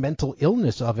correct the mental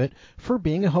illness of it for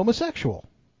being a homosexual.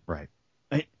 Right.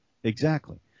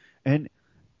 Exactly. And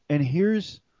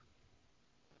here's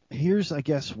I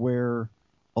guess where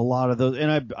a lot of those,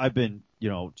 and I've been,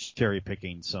 cherry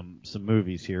picking some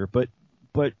movies here, but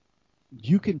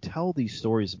you can tell these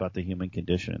stories about the human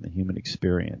condition and the human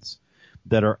experience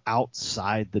that are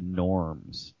outside the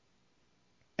norms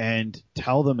and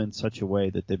tell them in such a way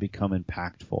that they become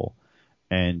impactful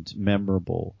and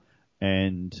memorable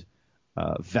and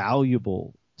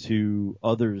valuable to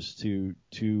others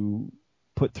to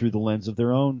put through the lens of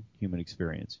their own human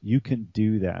experience. You can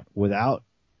do that without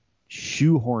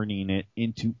shoehorning it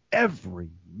into every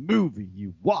movie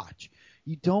you watch.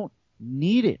 You don't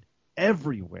need it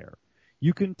everywhere.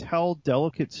 You can tell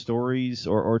delicate stories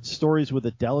or stories with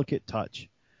a delicate touch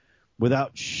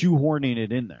without shoehorning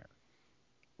it in there,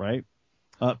 right?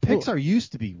 Pixar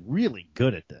used to be really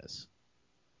good at this.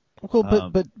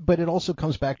 Well, but it also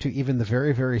comes back to even the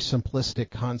very, very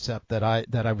simplistic concept that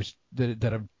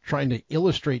I'm trying to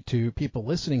illustrate to people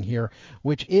listening here,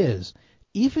 which is,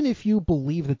 even if you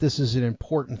believe that this is an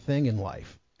important thing in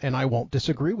life, and I won't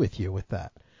disagree with you with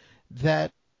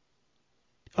that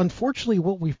unfortunately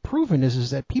what we've proven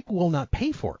is that people will not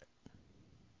pay for it.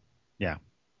 Yeah.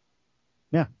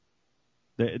 Yeah.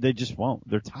 They just won't.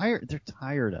 They're tired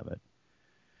of it.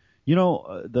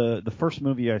 The first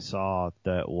movie I saw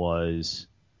that was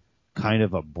kind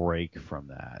of a break from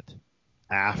that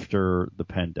after the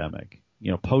pandemic,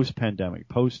 post-pandemic,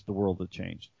 post the world had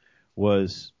changed,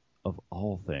 was, of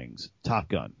all things, Top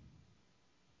Gun.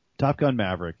 Top Gun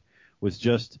Maverick was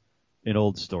just an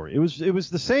old story. It was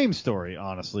the same story,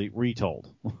 honestly, retold.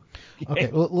 Okay,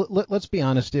 well, let's be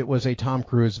honest. It was a Tom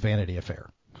Cruise vanity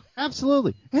affair.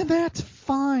 Absolutely. And that's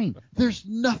fine. There's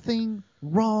nothing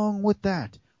wrong with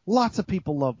that. Lots of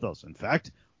people love those. In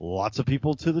fact, lots of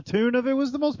people to the tune of it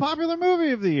was the most popular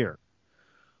movie of the year.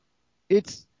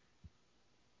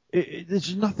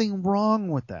 There's nothing wrong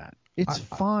with that. It's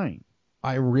fine.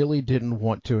 I really didn't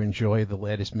want to enjoy the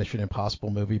latest Mission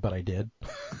Impossible movie, but I did.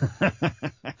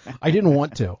 I didn't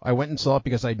want to. I went and saw it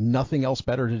because I had nothing else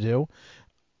better to do.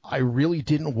 I really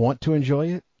didn't want to enjoy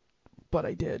it, but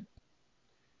I did.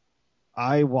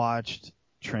 I watched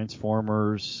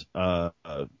Transformers, the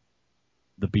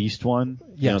Beast one,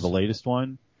 Yes. the latest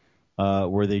one,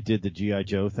 where they did the G.I.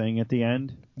 Joe thing at the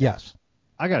end. Yes.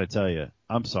 I got to tell you,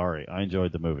 I'm sorry. I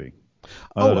enjoyed the movie.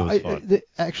 I thought it was fun.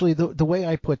 Actually, the way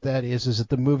I put that is that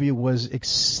the movie was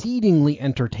exceedingly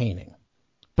entertaining,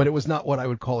 but it was not what I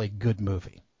would call a good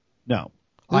movie. No.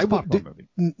 It was a popcorn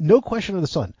movie. No question of the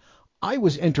sun. I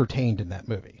was entertained in that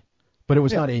movie, but it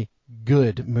was not a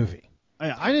good movie.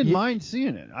 I didn't mind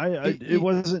seeing it. It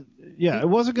wasn't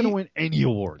going to win any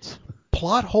awards.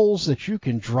 Plot holes that you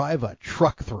can drive a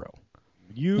truck through.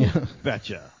 You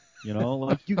betcha.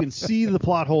 Like you can see the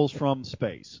plot holes from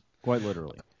space, quite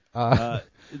literally. I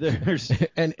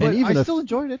still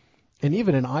enjoyed it. And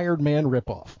even an Iron Man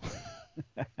ripoff.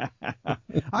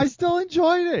 I still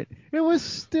enjoyed it. It was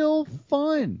still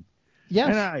fun.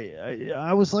 Yes. And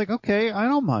I was like, okay, I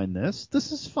don't mind this.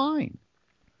 This is fine.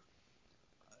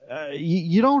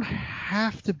 You don't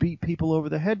have to beat people over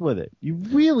the head with it. You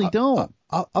really don't.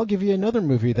 I'll give you another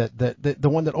movie that the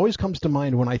one that always comes to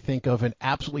mind when I think of an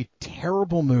absolutely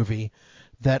terrible movie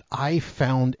that I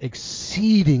found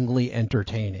exceedingly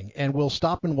entertaining and will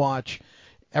stop and watch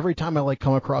every time I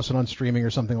come across it on streaming or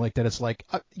something like that. It's like,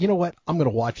 you know what? I'm going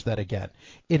to watch that again.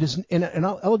 It is, and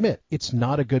I'll admit, it's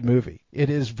not a good movie. It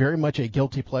is very much a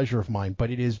guilty pleasure of mine, but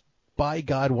it is, by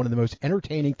God, one of the most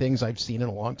entertaining things I've seen in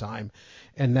a long time,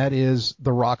 and that is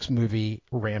The Rock's movie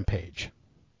Rampage.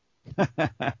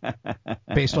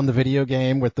 Based on the video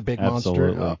game with the big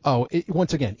monster.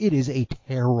 Once again, it is a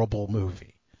terrible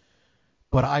movie.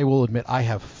 But I will admit, I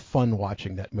have fun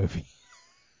watching that movie.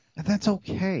 And that's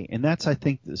okay. And that's, I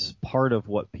think, this part of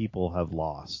what people have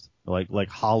lost. Like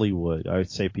Hollywood. I would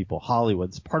say Hollywood.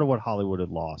 It's part of what Hollywood had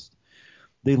lost.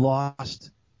 They lost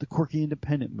the quirky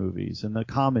independent movies and the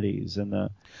comedies and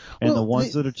the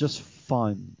ones that are just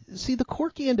fun. See, the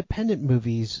quirky independent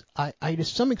movies, I to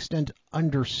some extent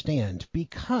understand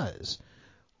because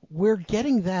we're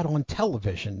getting that on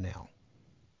television now.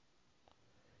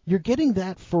 You're getting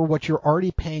that for what you're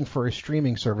already paying for a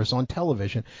streaming service on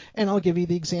television, and I'll give you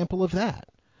the example of that.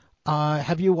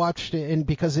 Have you watched, and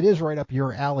because it is right up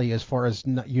your alley as far as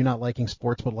you not liking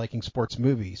sports but liking sports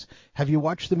movies, have you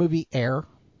watched the movie Air?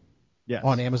 Yes.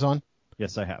 On Amazon?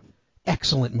 Yes, I have.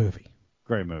 Excellent movie.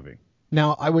 Great movie.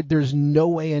 Now, there's no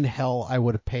way in hell I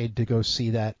would have paid to go see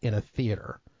that in a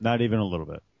theater. Not even a little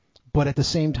bit. But at the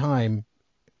same time,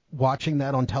 watching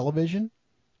that on television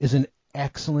is an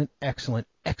excellent, excellent,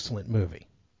 excellent movie.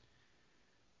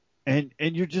 And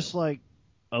you're just like,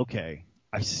 okay,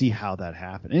 I see how that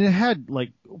happened. And it had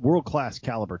world-class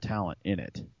caliber talent in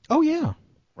it. Oh, yeah.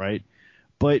 Right?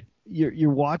 But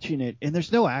you're watching it, and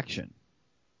there's no action.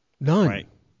 None. Right?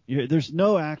 There's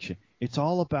no action. It's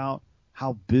all about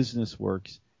how business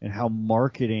works and how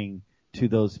marketing to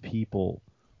those people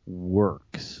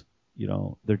works.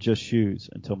 They're just shoes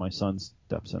until my son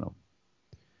steps in them.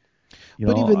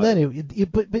 But even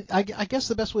then, I guess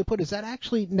the best way to put it is that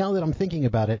actually, now that I'm thinking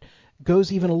about it,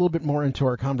 goes even a little bit more into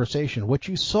our conversation. What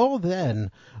you saw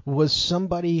then was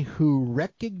somebody who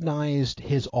recognized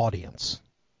his audience.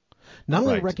 Not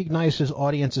only recognized his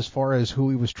audience as far as who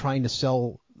he was trying to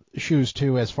sell shoes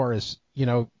to, as far as,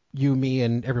 you, me,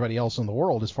 and everybody else in the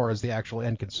world, as far as the actual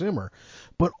end consumer,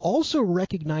 but also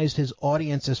recognized his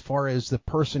audience as far as the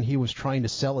person he was trying to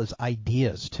sell his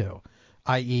ideas to,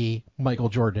 i.e. Michael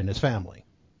Jordan and his family.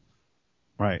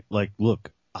 Right. Like,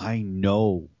 look, I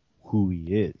know who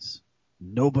he is.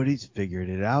 Nobody's figured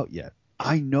it out yet.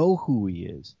 I know who he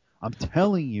is. I'm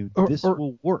telling you, this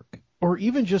will work. Or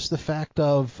even just the fact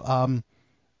of,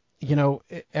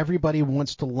 everybody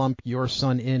wants to lump your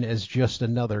son in as just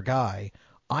another guy.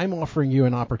 I'm offering you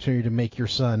an opportunity to make your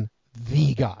son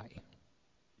the guy.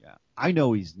 Yeah. I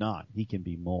know he's not. He can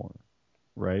be more.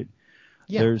 Right?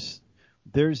 Yeah. There's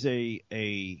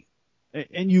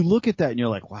and you look at that and you're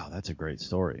like, wow, that's a great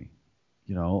story.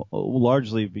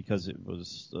 Largely because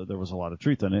there was a lot of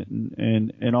truth in it,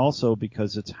 and also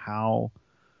because it's how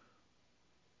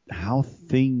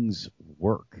things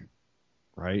work,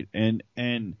 right?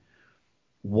 And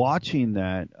watching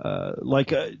that,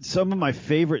 some of my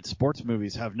favorite sports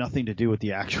movies have nothing to do with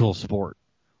the actual sport,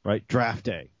 right? Draft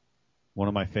Day, one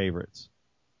of my favorites.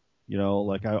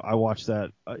 I watch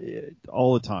that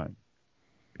all the time.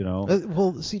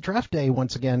 Well, see, Draft Day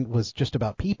once again was just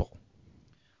about people,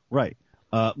 right?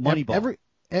 Moneyball.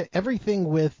 Everything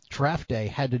with Draft Day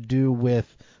had to do with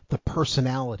the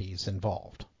personalities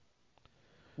involved.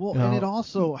 Well, and it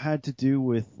also had to do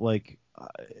with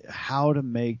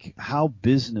how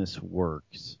business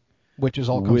works. Which is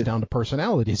all comes down to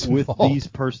personalities with involved.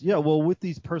 with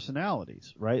these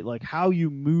personalities, right? Like how you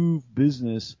move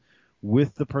business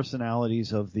with the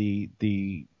personalities of the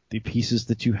pieces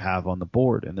that you have on the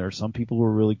board. And there are some people who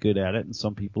are really good at it and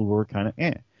some people who are kind of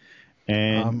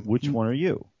And which one are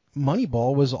you?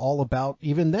 Moneyball was all about,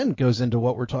 even then goes into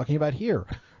what we're talking about here,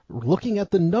 looking at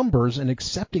the numbers and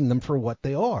accepting them for what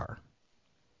they are.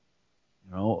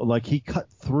 You know, like he cut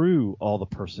through all the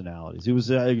personalities. It was,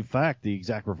 in fact, the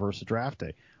exact reverse of Draft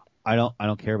Day. I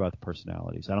don't care about the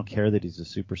personalities. I don't care that he's a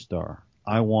superstar.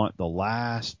 I want the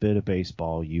last bit of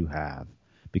baseball you have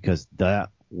because that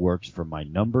works for my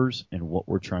numbers and what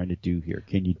we're trying to do here.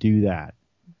 Can you do that?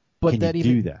 But Can you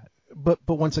do that? But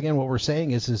once again, what we're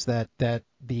saying is that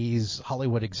these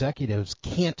Hollywood executives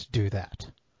can't do that.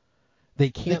 They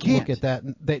can't look at that.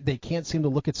 They can't seem to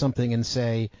look at something and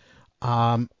say,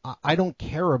 I don't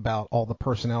care about all the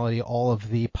personality, all of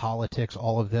the politics,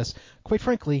 all of this. Quite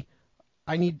frankly,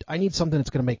 I need something that's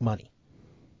going to make money.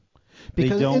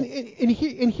 Because and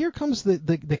here comes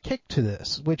the kick to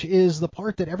this, which is the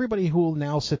part that everybody who will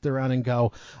now sit there around and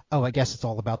go, oh, I guess it's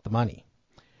all about the money.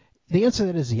 The answer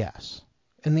to that is yes.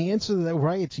 And the answer to that,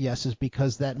 why it's yes, is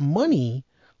because that money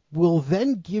will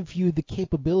then give you the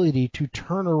capability to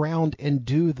turn around and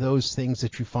do those things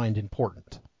that you find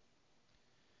important.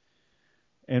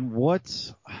 And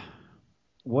what's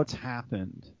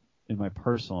happened, in my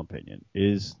personal opinion,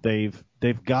 is they've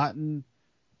gotten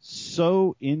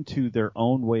so into their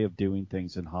own way of doing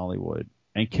things in Hollywood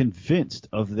and convinced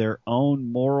of their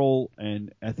own moral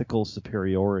and ethical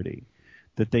superiority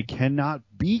that they cannot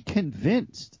be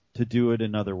convinced to do it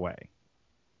another way.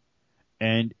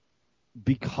 And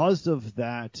because of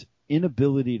that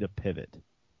inability to pivot,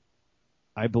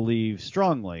 I believe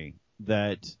strongly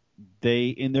that they,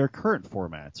 in their current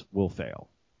formats, will fail.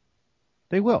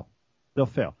 They will. They'll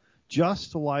fail.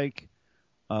 Just like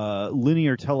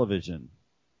linear television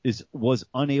was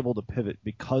unable to pivot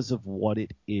because of what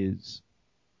it is,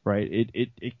 right?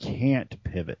 It can't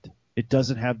pivot. It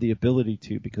doesn't have the ability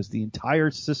to because the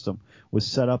entire system was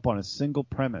set up on a single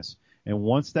premise. And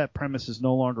once that premise is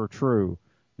no longer true,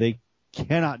 they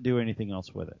cannot do anything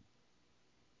else with it.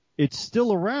 It's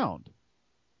still around,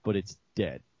 but it's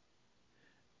dead.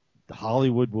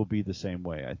 Hollywood will be the same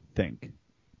way, I think,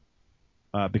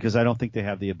 because I don't think they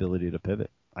have the ability to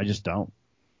pivot. I just don't.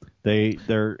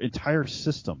 Their entire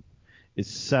system is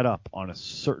set up on a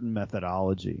certain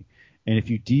methodology, and if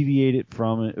you deviate it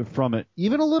from it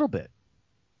even a little bit,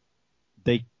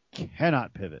 they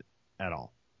cannot pivot at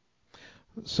all.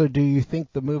 So, do you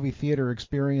think the movie theater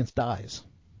experience dies?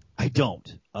 I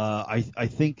don't. I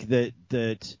think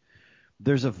that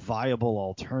there's a viable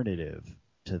alternative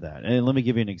to that. And let me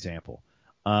give you an example.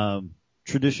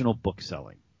 Traditional book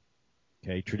selling.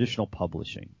 Okay, traditional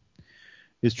publishing.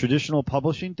 Is traditional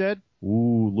publishing dead?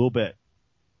 Ooh, a little bit.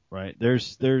 Right?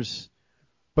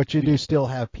 But you do still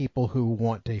have people who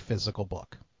want a physical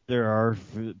book. There are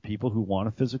people who want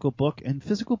a physical book, and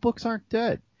physical books aren't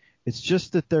dead. It's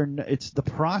just that the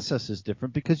process is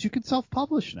different because you can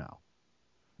self-publish now.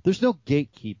 There's no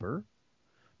gatekeeper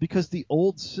because the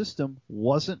old system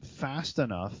wasn't fast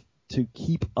enough to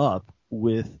keep up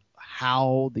with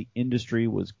how the industry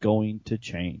was going to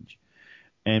change.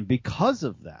 And because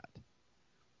of that,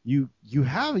 you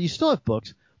still have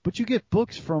books, but you get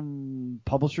books from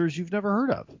publishers you've never heard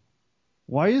of.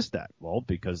 Why is that? Well,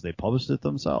 because they published it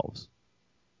themselves.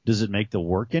 Does it make the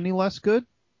work any less good?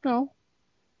 No.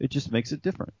 It just makes it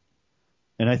different.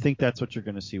 And I think that's what you're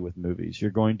going to see with movies.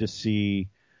 You're going to see,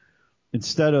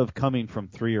 instead of coming from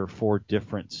 3 or 4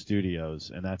 different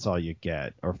studios, and that's all you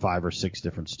get, or 5 or 6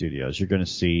 different studios, you're going to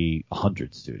see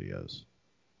 100 studios,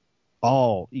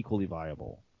 all equally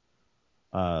viable.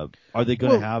 Are they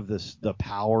going to have the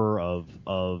power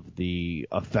of the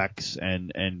effects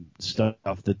and stuff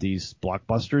that these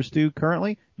blockbusters do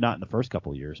currently? Not in the first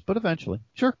couple of years, but eventually,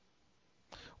 sure.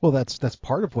 Well, that's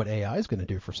part of what AI is going to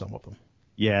do for some of them.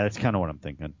 Yeah, that's kind of what I'm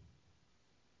thinking.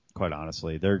 Quite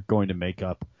honestly, they're going to make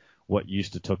up what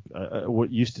used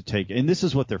to take, and this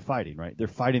is what they're fighting, right? They're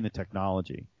fighting the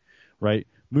technology, right?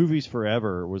 Movies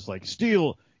forever was like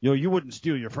steal. You wouldn't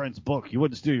steal your friend's book, you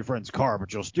wouldn't steal your friend's car,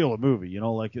 but you'll steal a movie.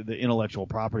 Like the intellectual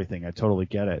property thing. I totally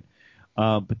get it,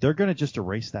 but they're going to just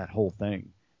erase that whole thing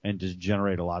and just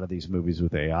generate a lot of these movies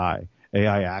with AI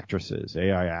actresses,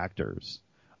 AI actors.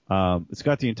 It's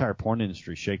got the entire porn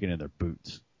industry shaking in their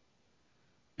boots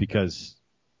because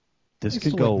this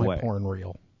could go away. My porn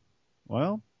reel.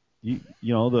 Well,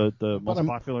 the most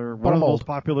popular, one of the most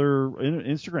popular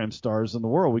Instagram stars in the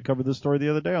world. We covered this story the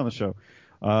other day on the show.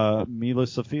 Mila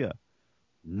Sofia,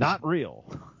 not real.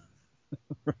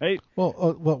 right?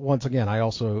 Well, once again, I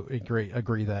also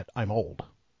agree that I'm old.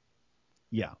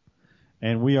 Yeah,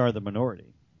 and we are the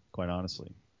minority, quite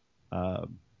honestly.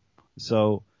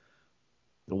 So,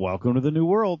 welcome to the new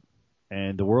world,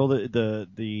 and the world,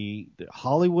 the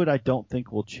Hollywood, I don't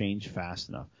think will change fast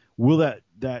enough. Will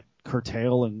that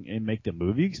curtail and make the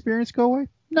movie experience go away?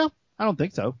 No, I don't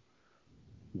think so.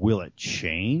 Will it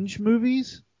change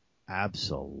movies?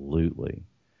 Absolutely.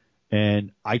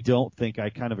 And I don't think, I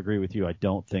kind of agree with you, I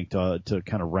don't think to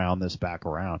kind of round this back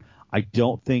around, I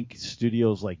don't think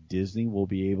studios like Disney will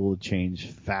be able to change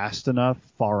fast enough,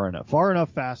 far enough,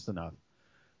 fast enough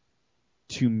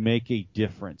to make a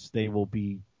difference. They will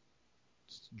be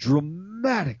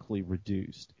dramatically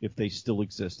reduced if they still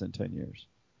exist in 10 years,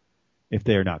 if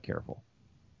they are not careful,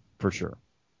 for sure.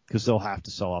 Because they'll have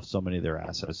to sell off so many of their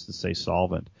assets to stay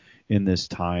solvent in this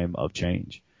time of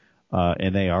change.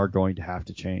 And they are going to have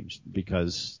to change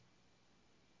because,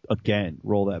 again,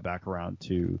 roll that back around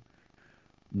to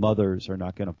mothers are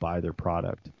not going to buy their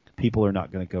product. People are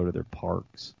not going to go to their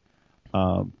parks.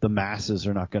 The masses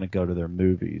are not going to go to their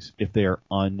movies if they are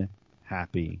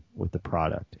unhappy with the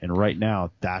product. And right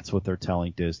now, that's what they're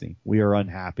telling Disney. We are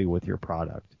unhappy with your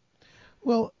product.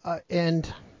 Well,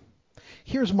 and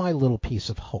here's my little piece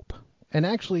of hope. And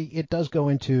actually, it does go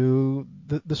into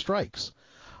the strikes.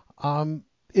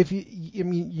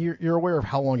 You're aware of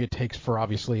how long it takes for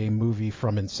obviously a movie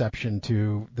from inception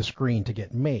to the screen to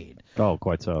get made. Oh,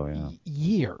 quite so, yeah.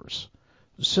 Years.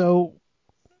 So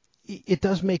it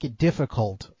does make it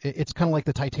difficult. It's kind of like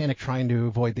the Titanic trying to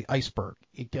avoid the iceberg.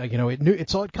 It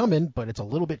saw it coming, but it's a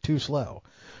little bit too slow.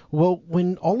 Well,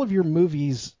 when all of your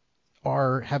movies that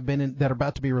are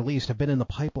about to be released have been in the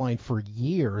pipeline for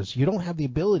years, you don't have the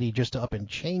ability just to up and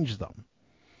change them.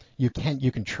 You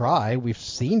can try. We've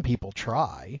seen people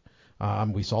try.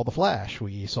 We saw The Flash.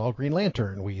 We saw Green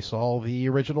Lantern. We saw the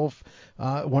original,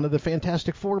 one of the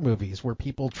Fantastic Four movies where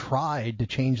people tried to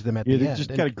change them at the end. They just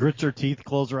kind of grit their teeth,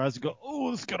 close their eyes, and go,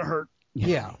 "Oh, this is gonna hurt."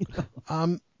 Yeah.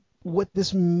 What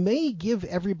this may give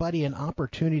everybody an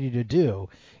opportunity to do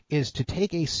is to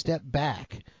take a step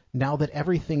back now that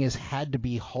everything has had to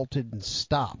be halted and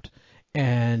stopped,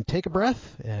 and take a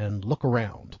breath and look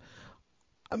around.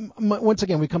 Once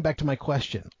again, we come back to my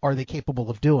question. Are they capable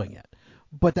of doing it?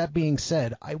 But that being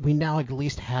said, we now at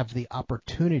least have the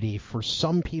opportunity for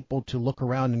some people to look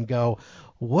around and go,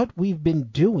 what we've been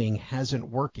doing hasn't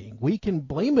working. We can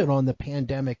blame it on the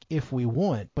pandemic if we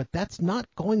want, but that's not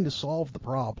going to solve the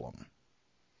problem.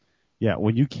 Yeah,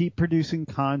 when you keep producing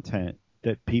content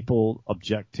that people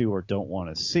object to or don't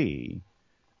want to see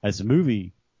as a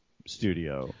movie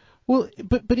studio, well,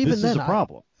 but even this then, is a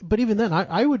problem. But even then,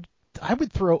 I would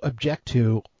throw object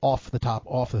to off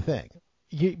the thing.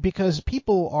 Because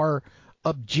people are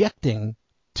objecting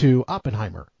to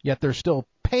Oppenheimer, yet they're still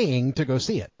paying to go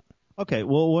see it. Okay,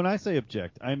 well, when I say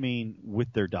object, I mean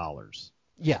with their dollars.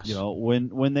 Yes. You know,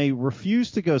 when they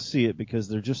refuse to go see it because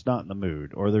they're just not in the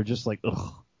mood, or they're just like,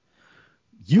 ugh,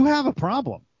 you have a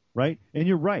problem, right? And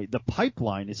you're right. The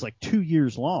pipeline is like 2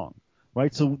 years long,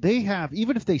 right? So they have,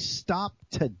 even if they stop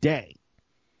today,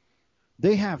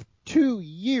 they have 2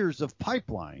 years of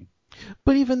pipeline.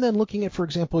 But even then, looking at, for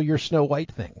example, your Snow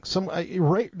White thing,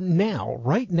 right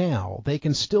now, they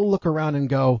can still look around and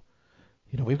go,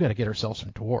 we've got to get ourselves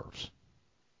some dwarves.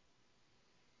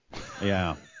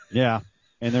 Yeah,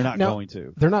 and they're not going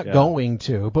to. They're not going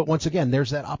to. But once again,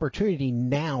 there's that opportunity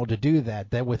now to do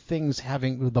that. That with things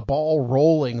having the ball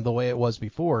rolling the way it was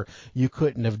before, you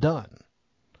couldn't have done.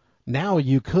 Now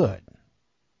you could.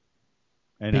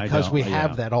 And because we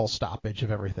have that all stoppage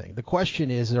of everything. The question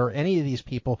is, are any of these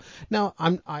people now?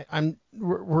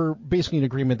 We're basically in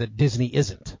agreement that Disney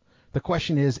isn't. The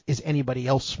question is anybody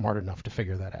else smart enough to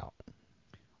figure that out?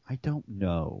 I don't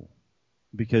know,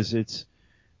 because it's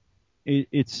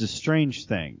a strange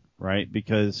thing, right?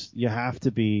 Because you have to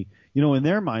be, in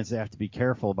their minds, they have to be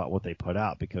careful about what they put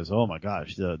out, because oh my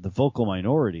gosh, the vocal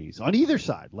minorities on either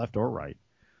side, left or right,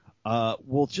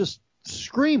 will just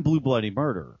scream blue bloody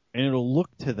murder, and it'll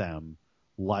look to them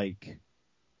like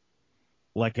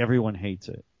everyone hates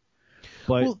it.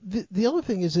 But well, the other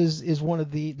thing is one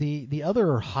of the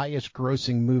other highest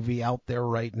grossing movie out there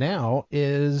right now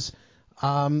is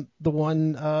the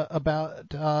one about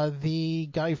the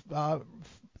guy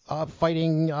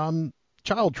fighting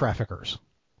child traffickers.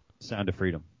 Sound of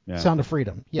Freedom. Yeah. Sound of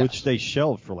Freedom, yes. Which they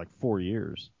shelved for like 4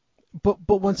 years. But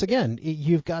once again,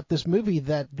 you've got this movie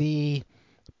that the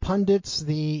pundits,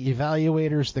 the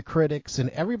evaluators, the critics, and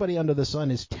everybody under the sun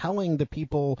is telling the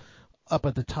people up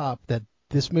at the top that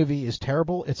this movie is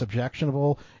terrible, it's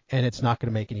objectionable, and it's not going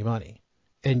to make any money.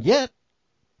 And yet,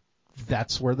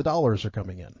 that's where the dollars are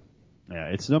coming in. Yeah,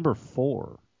 it's number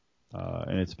 4,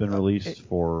 and it's been released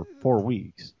for 4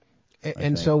 weeks.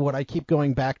 And so what I keep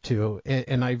going back to,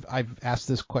 and I've asked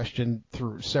this question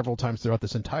through several times throughout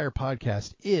this entire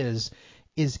podcast, is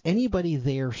anybody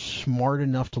there smart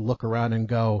enough to look around and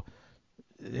go,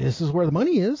 this is where the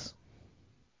money is?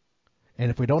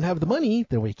 And if we don't have the money,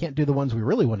 then we can't do the ones we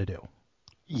really want to do.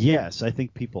 Yes, I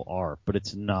think people are, but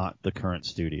it's not the current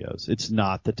studios. It's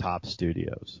not the top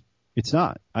studios. It's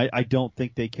not. I don't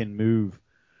think they can move,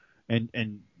 and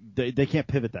they can't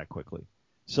pivot that quickly.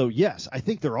 So, yes, I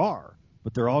think there are,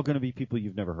 but they're all going to be people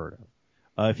you've never heard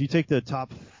of. If you take the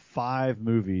top 5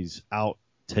 movies out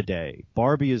today,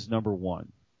 Barbie is number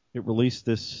 1. It released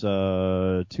this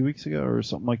 2 weeks ago or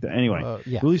something like that. Anyway,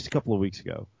 released a couple of weeks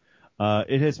ago.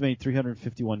 It has made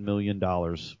 $351 million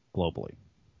globally.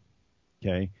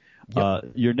 Okay.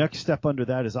 Yep. Your next step under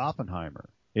that is Oppenheimer.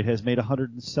 It has made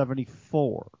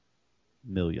 $174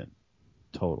 million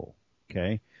total.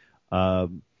 Okay.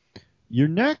 Your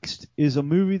next is a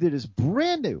movie that is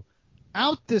brand new,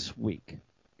 out this week.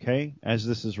 Okay, as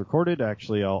this is recorded,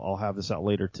 actually, I'll have this out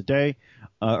later today.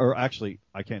 Or actually,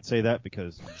 I can't say that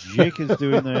because Jake is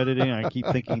doing the editing. I keep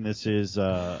thinking this is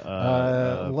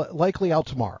likely out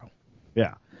tomorrow.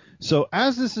 Yeah. So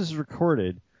as this is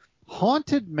recorded,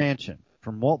 Haunted Mansion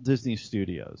from Walt Disney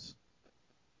Studios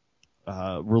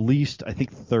released, I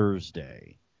think,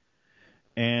 Thursday,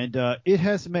 and it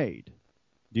has made.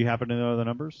 Do you happen to know the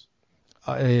numbers?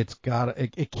 It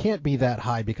can't be that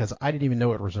high because I didn't even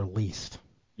know it was released.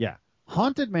 Yeah.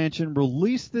 Haunted Mansion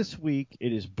released this week.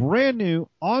 It is brand new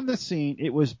on the scene.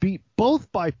 It was beat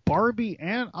both by Barbie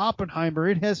and Oppenheimer.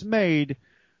 It has made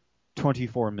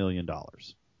 $24 million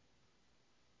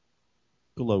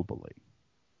globally.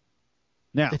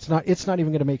 Now, it's not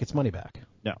even going to make its money back.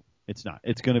 No, it's not.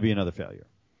 It's going to be another failure.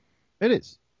 It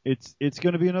is. It's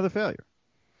going to be another failure.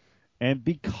 And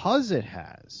because it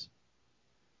has,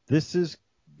 this is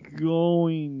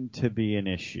going to be an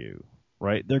issue,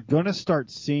 right? They're going to start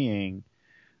seeing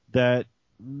that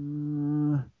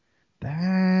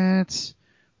that's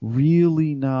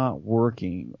really not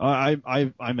working. I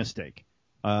mistake.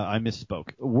 I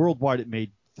misspoke. Worldwide, it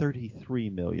made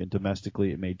 $33 million.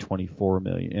 Domestically, it made $24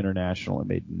 million. International, it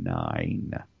made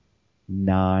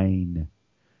 $9.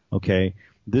 Okay.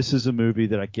 This is a movie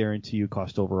that I guarantee you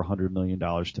cost over $100 million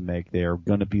to make. They are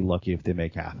going to be lucky if they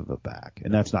make half of it back,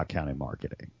 and that's not counting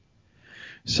marketing.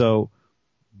 So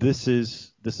this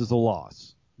is a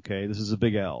loss. Okay, this is a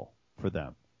big L for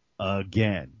them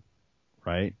again,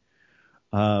 right?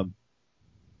 So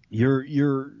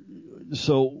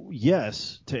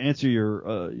yes, to answer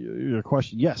your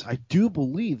question, yes, I do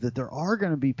believe that there are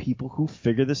going to be people who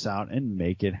figure this out and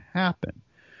make it happen.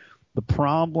 The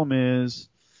problem is,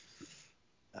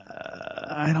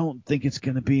 I don't think it's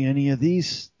going to be any of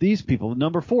these people.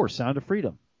 Number 4, Sound of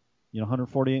Freedom,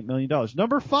 $148 million.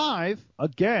 Number 5,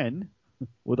 again,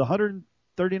 with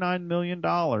 $139 million,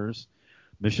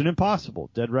 Mission Impossible: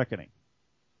 Dead Reckoning.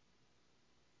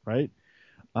 Right?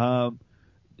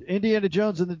 Indiana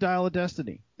Jones and the Dial of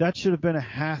Destiny. That should have been a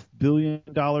 $500 million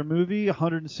movie.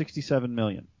 $167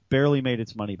 million. Barely made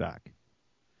its money back.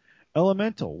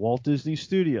 Elemental, Walt Disney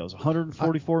Studios,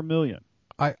 $144 million.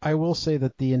 I will say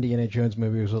that the Indiana Jones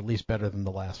movie was at least better than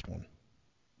the last one.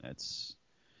 That's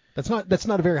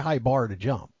not a very high bar to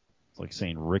jump. It's like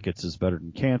saying rickets is better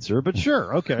than cancer, but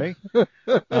sure, okay.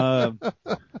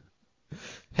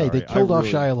 Hey, they killed off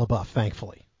Shia LaBeouf,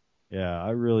 thankfully. Yeah,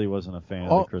 I really wasn't a fan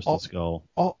of the Crystal Skull.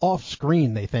 Off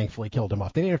screen, they thankfully killed him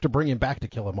off. They didn't have to bring him back to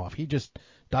kill him off. He just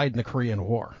died in the Korean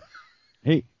War.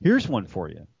 Hey, here's one for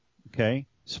you. Okay,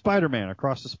 Spider-Man: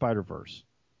 Across the Spider-Verse.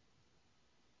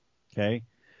 Okay.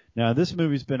 Now, this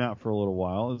movie's been out for a little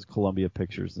while. It's Columbia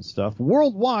Pictures and stuff.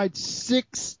 Worldwide,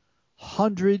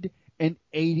 $682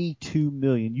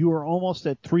 million. You are almost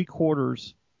at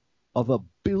 $750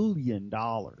 million.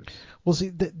 Well,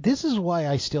 see, this is why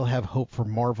I still have hope for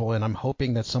Marvel, and I'm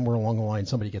hoping that somewhere along the line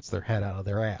somebody gets their head out of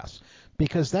their ass.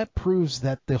 Because that proves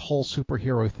that the whole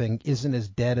superhero thing isn't as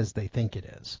dead as they think it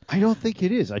is. I don't think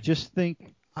it is. I just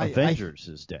think Avengers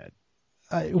is dead.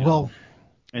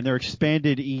 And their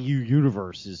expanded EU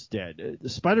universe is dead.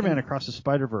 Spider-Man Across the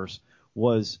Spider-Verse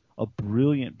was a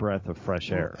brilliant breath of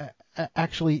fresh air.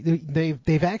 Actually,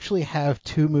 they've actually have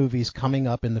 2 movies coming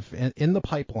up in the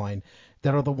pipeline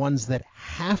that are the ones that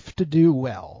have to do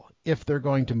well if they're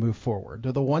going to move forward.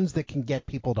 They're the ones that can get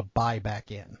people to buy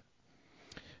back in.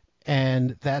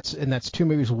 And that's 2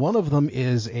 movies. One of them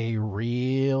is a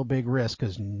real big risk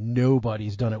because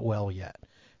nobody's done it well yet,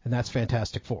 and that's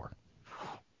Fantastic Four.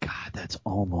 God, that's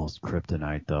almost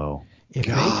kryptonite, though.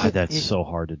 That's so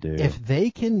hard to do. If they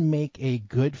can make a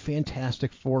good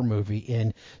Fantastic Four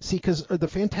movie because the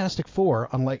Fantastic Four,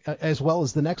 unlike as well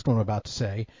as the next one I'm about to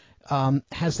say,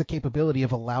 has the capability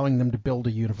of allowing them to build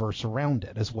a universe around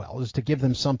it as well as to give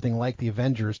them something like the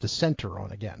Avengers to center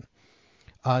on again.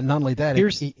 Not only that,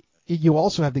 you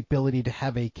also have the ability to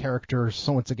have a character,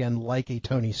 so once again, like a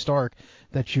Tony Stark,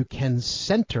 that you can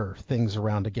center things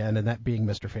around again, and that being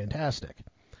Mr. Fantastic.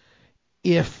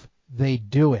 If they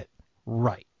do it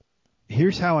right.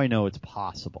 Here's how I know it's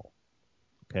possible.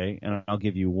 Okay? And I'll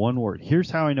give you one word.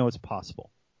 Here's how I know it's possible.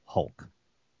 Hulk.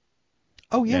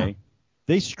 Oh, yeah. Okay?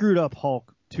 They screwed up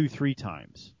Hulk 2-3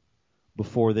 times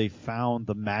before they found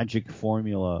the magic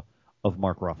formula of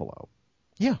Mark Ruffalo.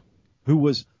 Yeah. Who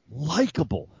was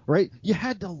likable, right? You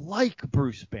had to like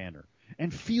Bruce Banner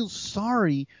and feel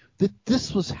sorry that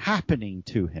this was happening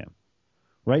to him,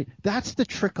 right? That's the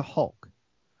trick of Hulk.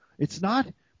 It's not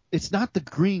the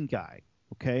green guy,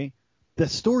 okay? The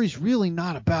story's really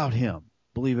not about him,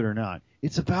 believe it or not.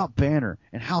 It's about Banner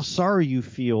and how sorry you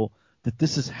feel that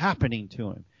this is happening to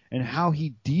him and how he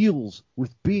deals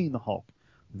with being the Hulk.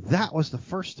 That was the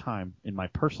first time, in my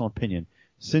personal opinion,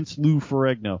 since Lou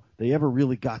Ferrigno, they ever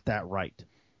really got that right.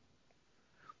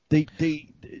 They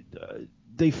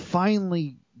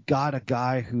finally got a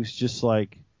guy who's just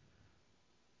like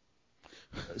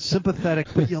sympathetic,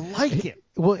 but you like it.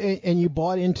 Well, and you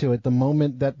bought into it the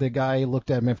moment that the guy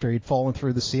looked at him after he'd fallen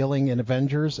through the ceiling in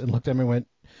Avengers and looked at him and went,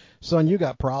 "Son, you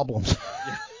got problems."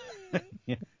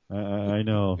 Yeah. I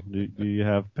know. Do you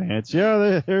have pants?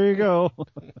 Yeah, there you go.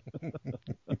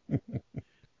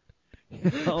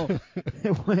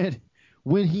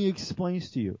 When he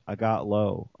explains to you, I got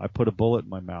low, I put a bullet in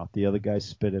my mouth, the other guy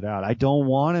spit it out. I don't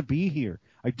want to be here.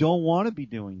 I don't want to be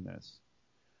doing this.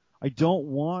 I don't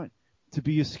want to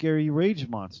be a scary rage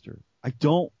monster.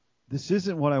 This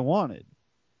isn't what I wanted.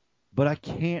 But I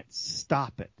can't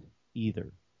stop it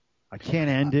either. I can't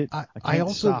end it. I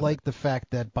also like the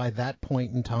fact that by that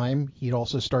point in time, he'd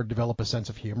also started to develop a sense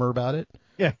of humor about it.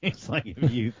 Yeah, it's like,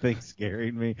 if you think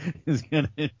scaring me is going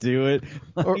to do it.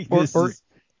 Like,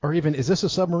 or even, is this a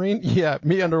submarine? Yeah,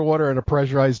 me underwater in a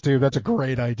pressurized tube. That's a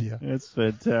great idea. It's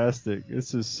fantastic.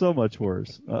 This is so much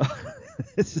worse.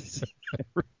 This is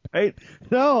right?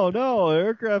 No,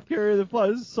 aircraft carrier the plot.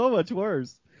 This is so much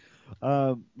worse.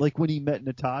 Like when he met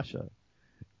Natasha,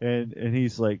 and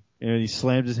he's like, and he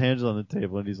slammed his hands on the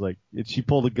table, and he's like, and she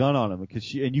pulled a gun on him because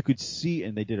and you could see,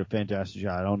 and they did a fantastic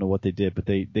job. I don't know what they did, but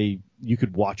you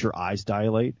could watch her eyes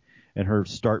dilate and her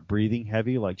start breathing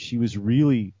heavy, like she was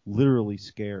really, literally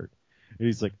scared. And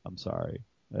he's like, "I'm sorry,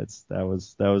 that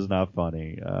was not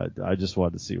funny. I just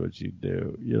wanted to see what you'd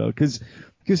do, because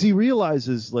he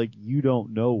realizes, like, you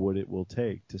don't know what it will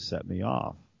take to set me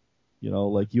off,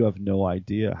 like you have no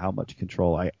idea how much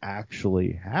control I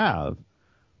actually have."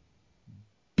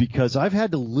 Because I've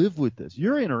had to live with this.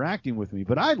 You're interacting with me,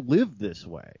 but I live this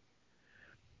way.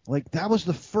 Like, that was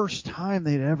the first time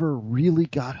they'd ever really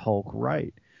got Hulk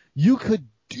right. You could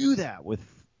do that with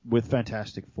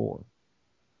Fantastic Four.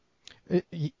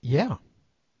 Yeah.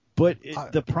 But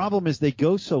the problem is they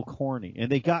go so corny,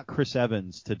 and they got Chris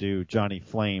Evans to do Johnny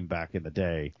Flame back in the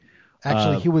day.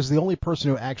 Actually, he was the only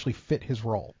person who actually fit his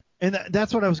role. And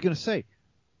that's what I was going to say.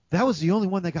 That was the only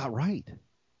one they got right.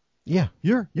 Yeah,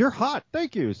 you're hot.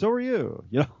 Thank you. So are you.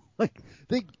 Like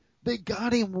they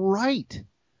got him right,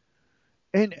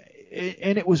 and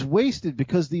it was wasted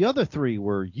because the other three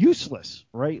were useless,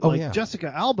 right? Oh, like yeah.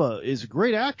 Jessica Alba is a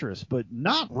great actress, but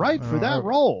not right for that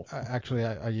role. Actually,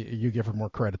 you give her more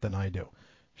credit than I do.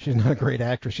 She's not a great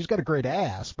actress. She's got a great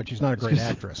ass, but she's not a great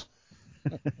actress.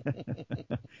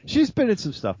 She's been in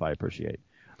some stuff I appreciate,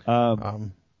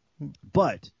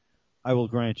 but I will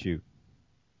grant you.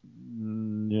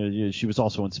 She was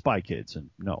also in Spy Kids, and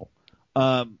no,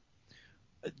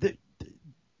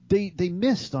 they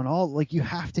missed on all. Like, you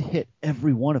have to hit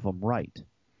every one of them right,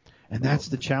 and that's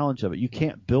the challenge of it. You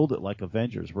can't build it like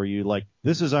Avengers, where you like,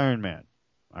 this is Iron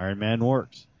Man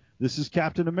works. This is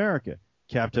Captain America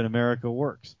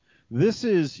works. This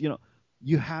is you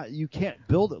can't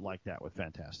build it like that with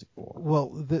Fantastic Four.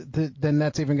 Well, then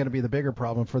that's even going to be the bigger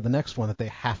problem for the next one that they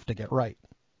have to get right.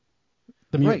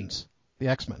 The mutants, the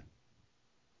X-Men.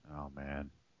 Oh,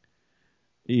 man.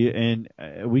 Yeah, and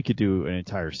we could do an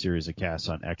entire series of casts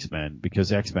on X-Men,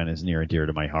 because X-Men is near and dear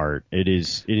to my heart. It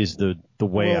is the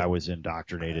way I was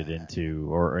indoctrinated into,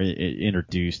 or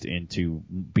introduced into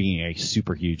being a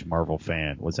super huge Marvel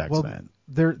fan, was X-Men.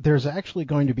 Well, there's actually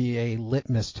going to be a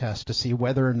litmus test to see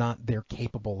whether or not they're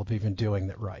capable of even doing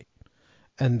that right.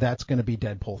 And that's going to be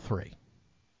Deadpool 3.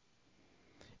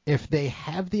 if they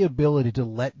have the ability to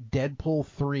let Deadpool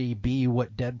 3 be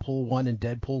what Deadpool 1 and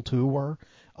Deadpool 2 were,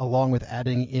 along with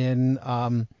adding in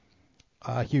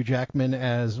Hugh Jackman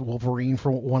as Wolverine for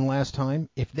one last time,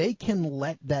 if they can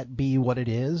let that be what it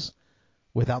is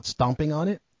without stomping on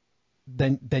it,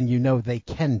 then they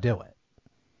can do it.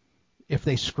 If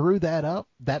they screw that up,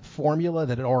 that formula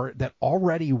that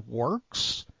already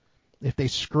works, if they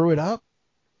screw it up,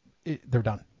 they're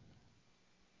done.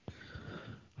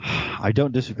 I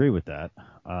don't disagree with that.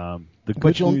 The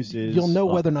good news is you'll know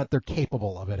whether or not they're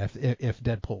capable of it if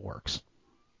Deadpool works.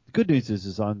 The good news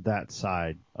is on that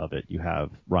side of it, you have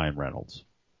Ryan Reynolds,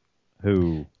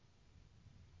 who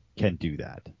can do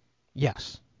that.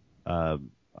 Yes.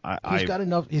 He's got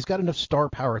enough star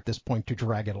power at this point to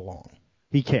drag it along.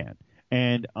 He can.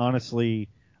 And honestly,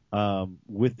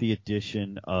 with the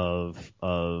addition of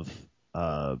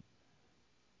Negasonic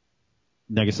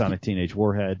Teenage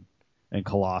Warhead and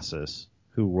Colossus,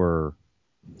 who were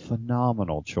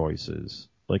phenomenal choices.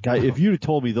 Like, if you'd have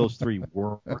told me those three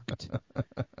worked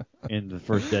in the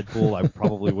first Deadpool, I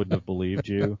probably wouldn't have believed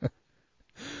you.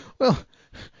 Well,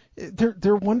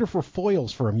 they're wonderful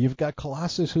foils for him. You've got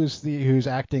Colossus, who's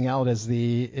acting out as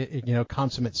the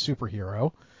consummate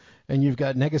superhero, and you've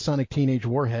got Negasonic Teenage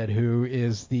Warhead, who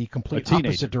is the complete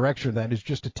opposite direction of that, is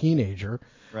just a teenager.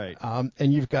 Right.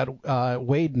 And you've got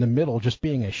Wade in the middle, just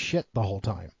being a shit the whole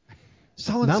time.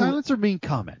 Silence or mean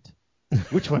comment?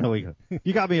 Which one are we going?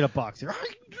 You got me in a box here. I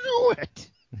knew it.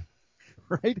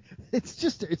 Right? It's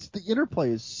the interplay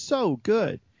is so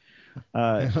good.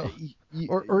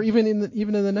 Or even in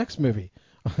the next movie,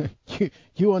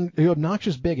 you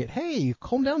obnoxious bigot. Hey,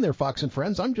 calm down there, Fox and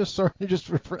Friends. I'm just sorry,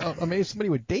 amazed somebody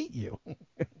would date you.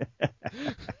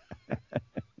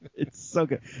 It's so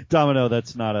good. Domino,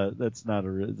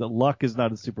 the luck is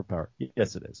not a superpower.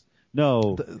 Yes, it is.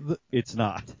 No, it's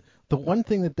not. The one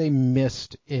thing that they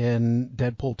missed in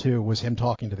Deadpool 2 was him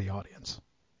talking to the audience.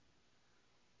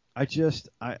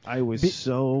 I was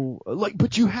so like,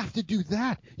 but you have to do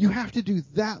that. You have to do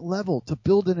that level to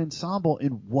build an ensemble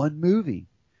in one movie.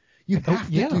 You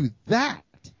have to do that.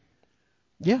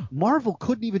 Yeah. Marvel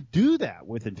couldn't even do that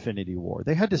with Infinity War.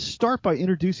 They had to start by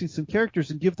introducing some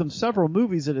characters and give them several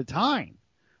movies at a time,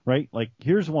 right? Like,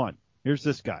 here's one. Here's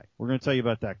this guy. We're going to tell you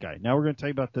about that guy. Now we're going to tell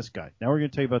you about this guy. Now we're going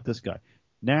to tell you about this guy.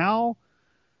 Now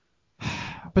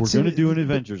we're going to do an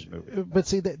Avengers movie. But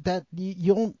see, that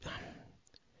you'll...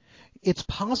 It's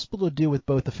possible to do with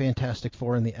both the Fantastic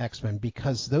Four and the X-Men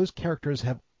because those characters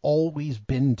have always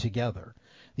been together.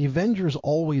 The Avengers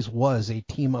always was a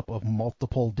team-up of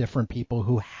multiple different people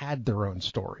who had their own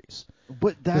stories.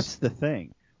 But that's the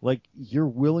thing. Like, you're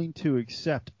willing to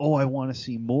accept, I want to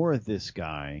see more of this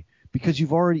guy because you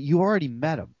already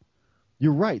met him.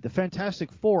 You're right. The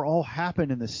Fantastic Four all happen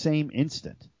in the same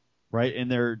instant, right?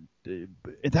 And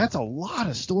that's a lot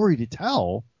of story to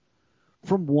tell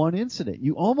from one incident.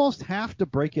 You almost have to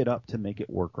break it up to make it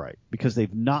work right because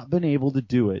they've not been able to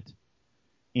do it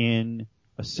in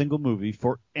a single movie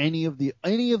for any of the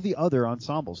other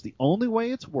ensembles. The only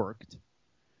way it's worked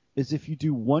is if you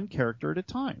do one character at a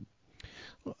time.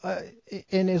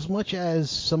 And as much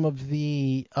as some of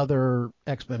the other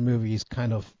X-Men movies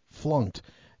kind of flunked,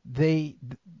 the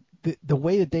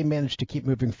way that they managed to keep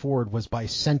moving forward was by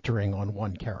centering on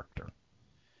one character.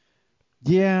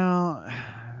 Yeah,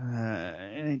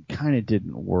 it kind of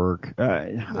didn't work.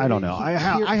 I don't know. I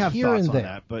have thoughts on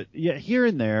that, but yeah, here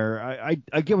and there,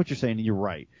 I get what you're saying, and you're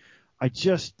right.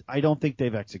 I don't think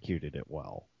they've executed it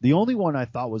well. The only one I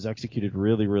thought was executed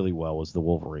really, really well was the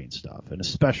Wolverine stuff, and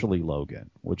especially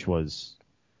Logan, which was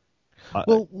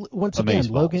once again,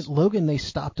 Logan, they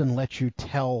stopped and let you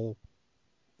tell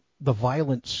the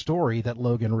violent story that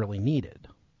Logan really needed.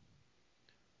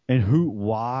 And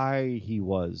why he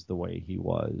was the way he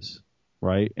was,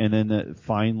 right? And then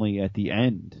finally at the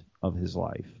end of his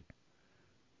life,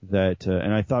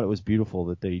 and I thought it was beautiful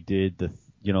that they did the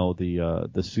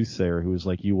soothsayer who was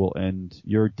like,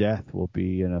 your death will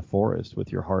be in a forest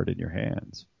with your heart in your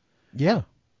hands. Yeah.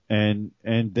 And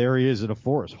there he is in a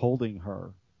forest holding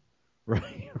her,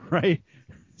 right,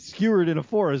 skewered in a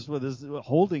forest with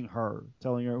holding her,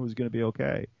 telling her it was going to be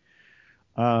okay.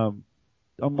 I'm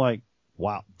like,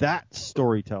 wow, that's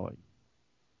storytelling,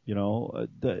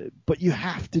 but you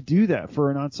have to do that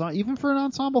for an ensemble, even for an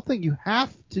ensemble thing. You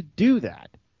have to do that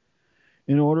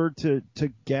in order to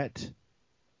get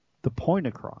the point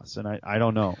across. And I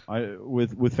don't know.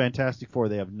 With Fantastic Four,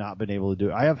 they have not been able to do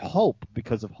it. I have hope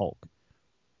because of Hulk,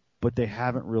 but they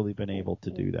haven't really been able to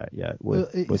do that yet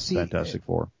with Fantastic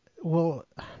Four. Well,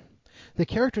 the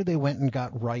character they went and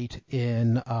got right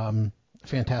in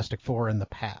Fantastic Four in the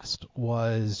past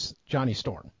was Johnny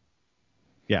Storm.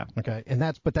 Yeah. Okay, and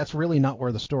that's really not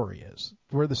where the story is.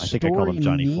 Where the I story think I called him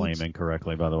Johnny needs... Flame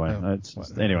incorrectly, by the way.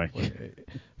 Anyway.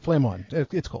 Flame on.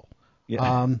 It's cool.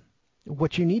 Yeah.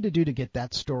 What you need to do to get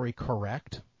that story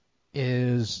correct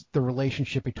is the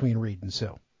relationship between Reed and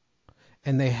Sue.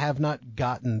 And they have not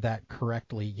gotten that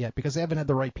correctly yet because they haven't had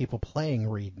the right people playing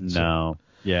Reed and Sue. No.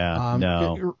 Yeah,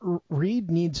 no.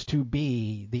 Reed needs to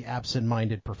be the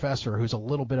absent-minded professor who's a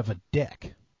little bit of a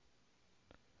dick.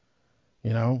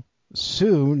 You know?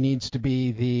 Sue needs to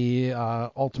be the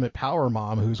ultimate power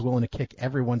mom who's willing to kick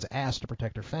everyone's ass to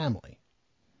protect her family.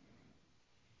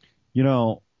 You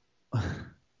know,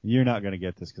 you're not going to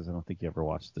get this because I don't think you ever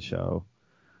watched the show.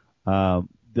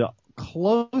 The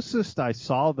closest I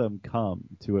saw them come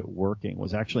to it working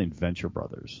was actually in Venture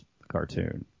Brothers, the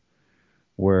cartoon,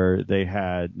 where they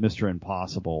had Mr.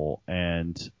 Impossible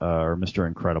and or Mr.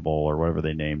 Incredible or whatever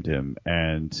they named him,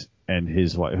 and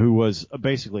his wife, who was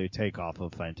basically a takeoff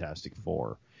of Fantastic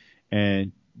Four,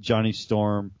 and Johnny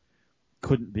Storm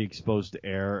couldn't be exposed to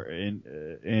air,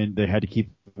 and they had to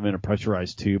keep him in a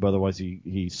pressurized tube, otherwise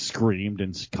he screamed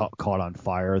and caught on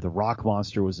fire. The Rock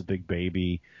Monster was a big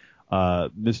baby.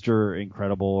 Mr.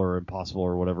 Incredible or Impossible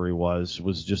or whatever he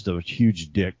was just a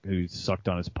huge dick who sucked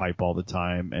on his pipe all the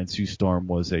time, and Sue Storm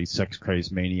was a sex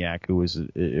crazed maniac who was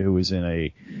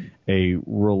in a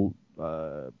real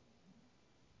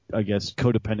I guess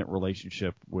codependent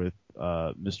relationship with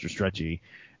Mr. Stretchy,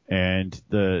 and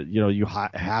you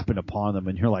happen upon them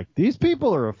and you're like, these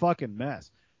people are a fucking mess.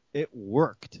 It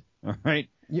worked, all right.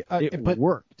 Yeah, it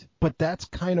worked. But that's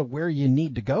kind of where you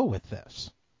need to go with this.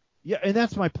 Yeah, and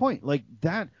that's my point. Like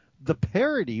that, the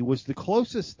parody was the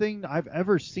closest thing I've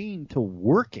ever seen to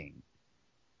working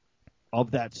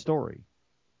of that story,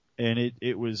 and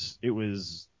it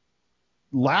was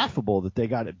laughable that they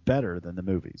got it better than the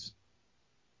movies.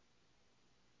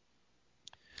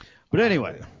 But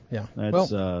anyway, yeah,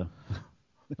 that's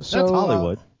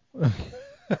Hollywood.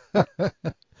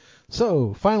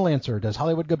 So, final answer: does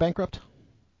Hollywood go bankrupt?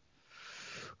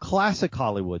 Classic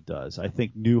Hollywood does. I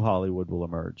think new Hollywood will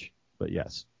emerge, but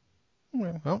yes.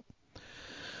 Well,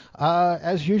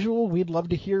 as usual, we'd love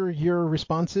to hear your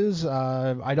responses.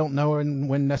 I don't know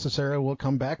when necessarily we'll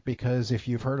come back because if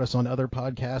you've heard us on other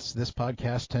podcasts, this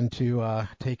podcast tend to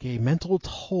take a mental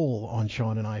toll on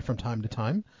Sean and I from time to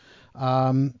time.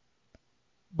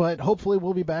 But hopefully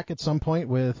we'll be back at some point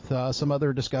with some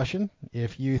other discussion.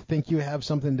 If you think you have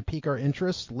something to pique our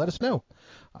interest, let us know.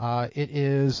 It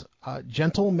is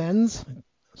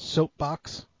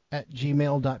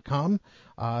GentlemansSoapbox@gmail.com.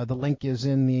 The link is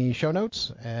in the show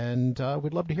notes, and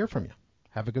we'd love to hear from you.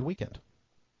 Have a good weekend.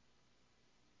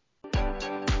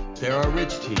 There are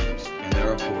rich teams, and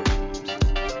there are poor teams.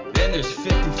 Then there's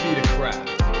 50 feet of crap.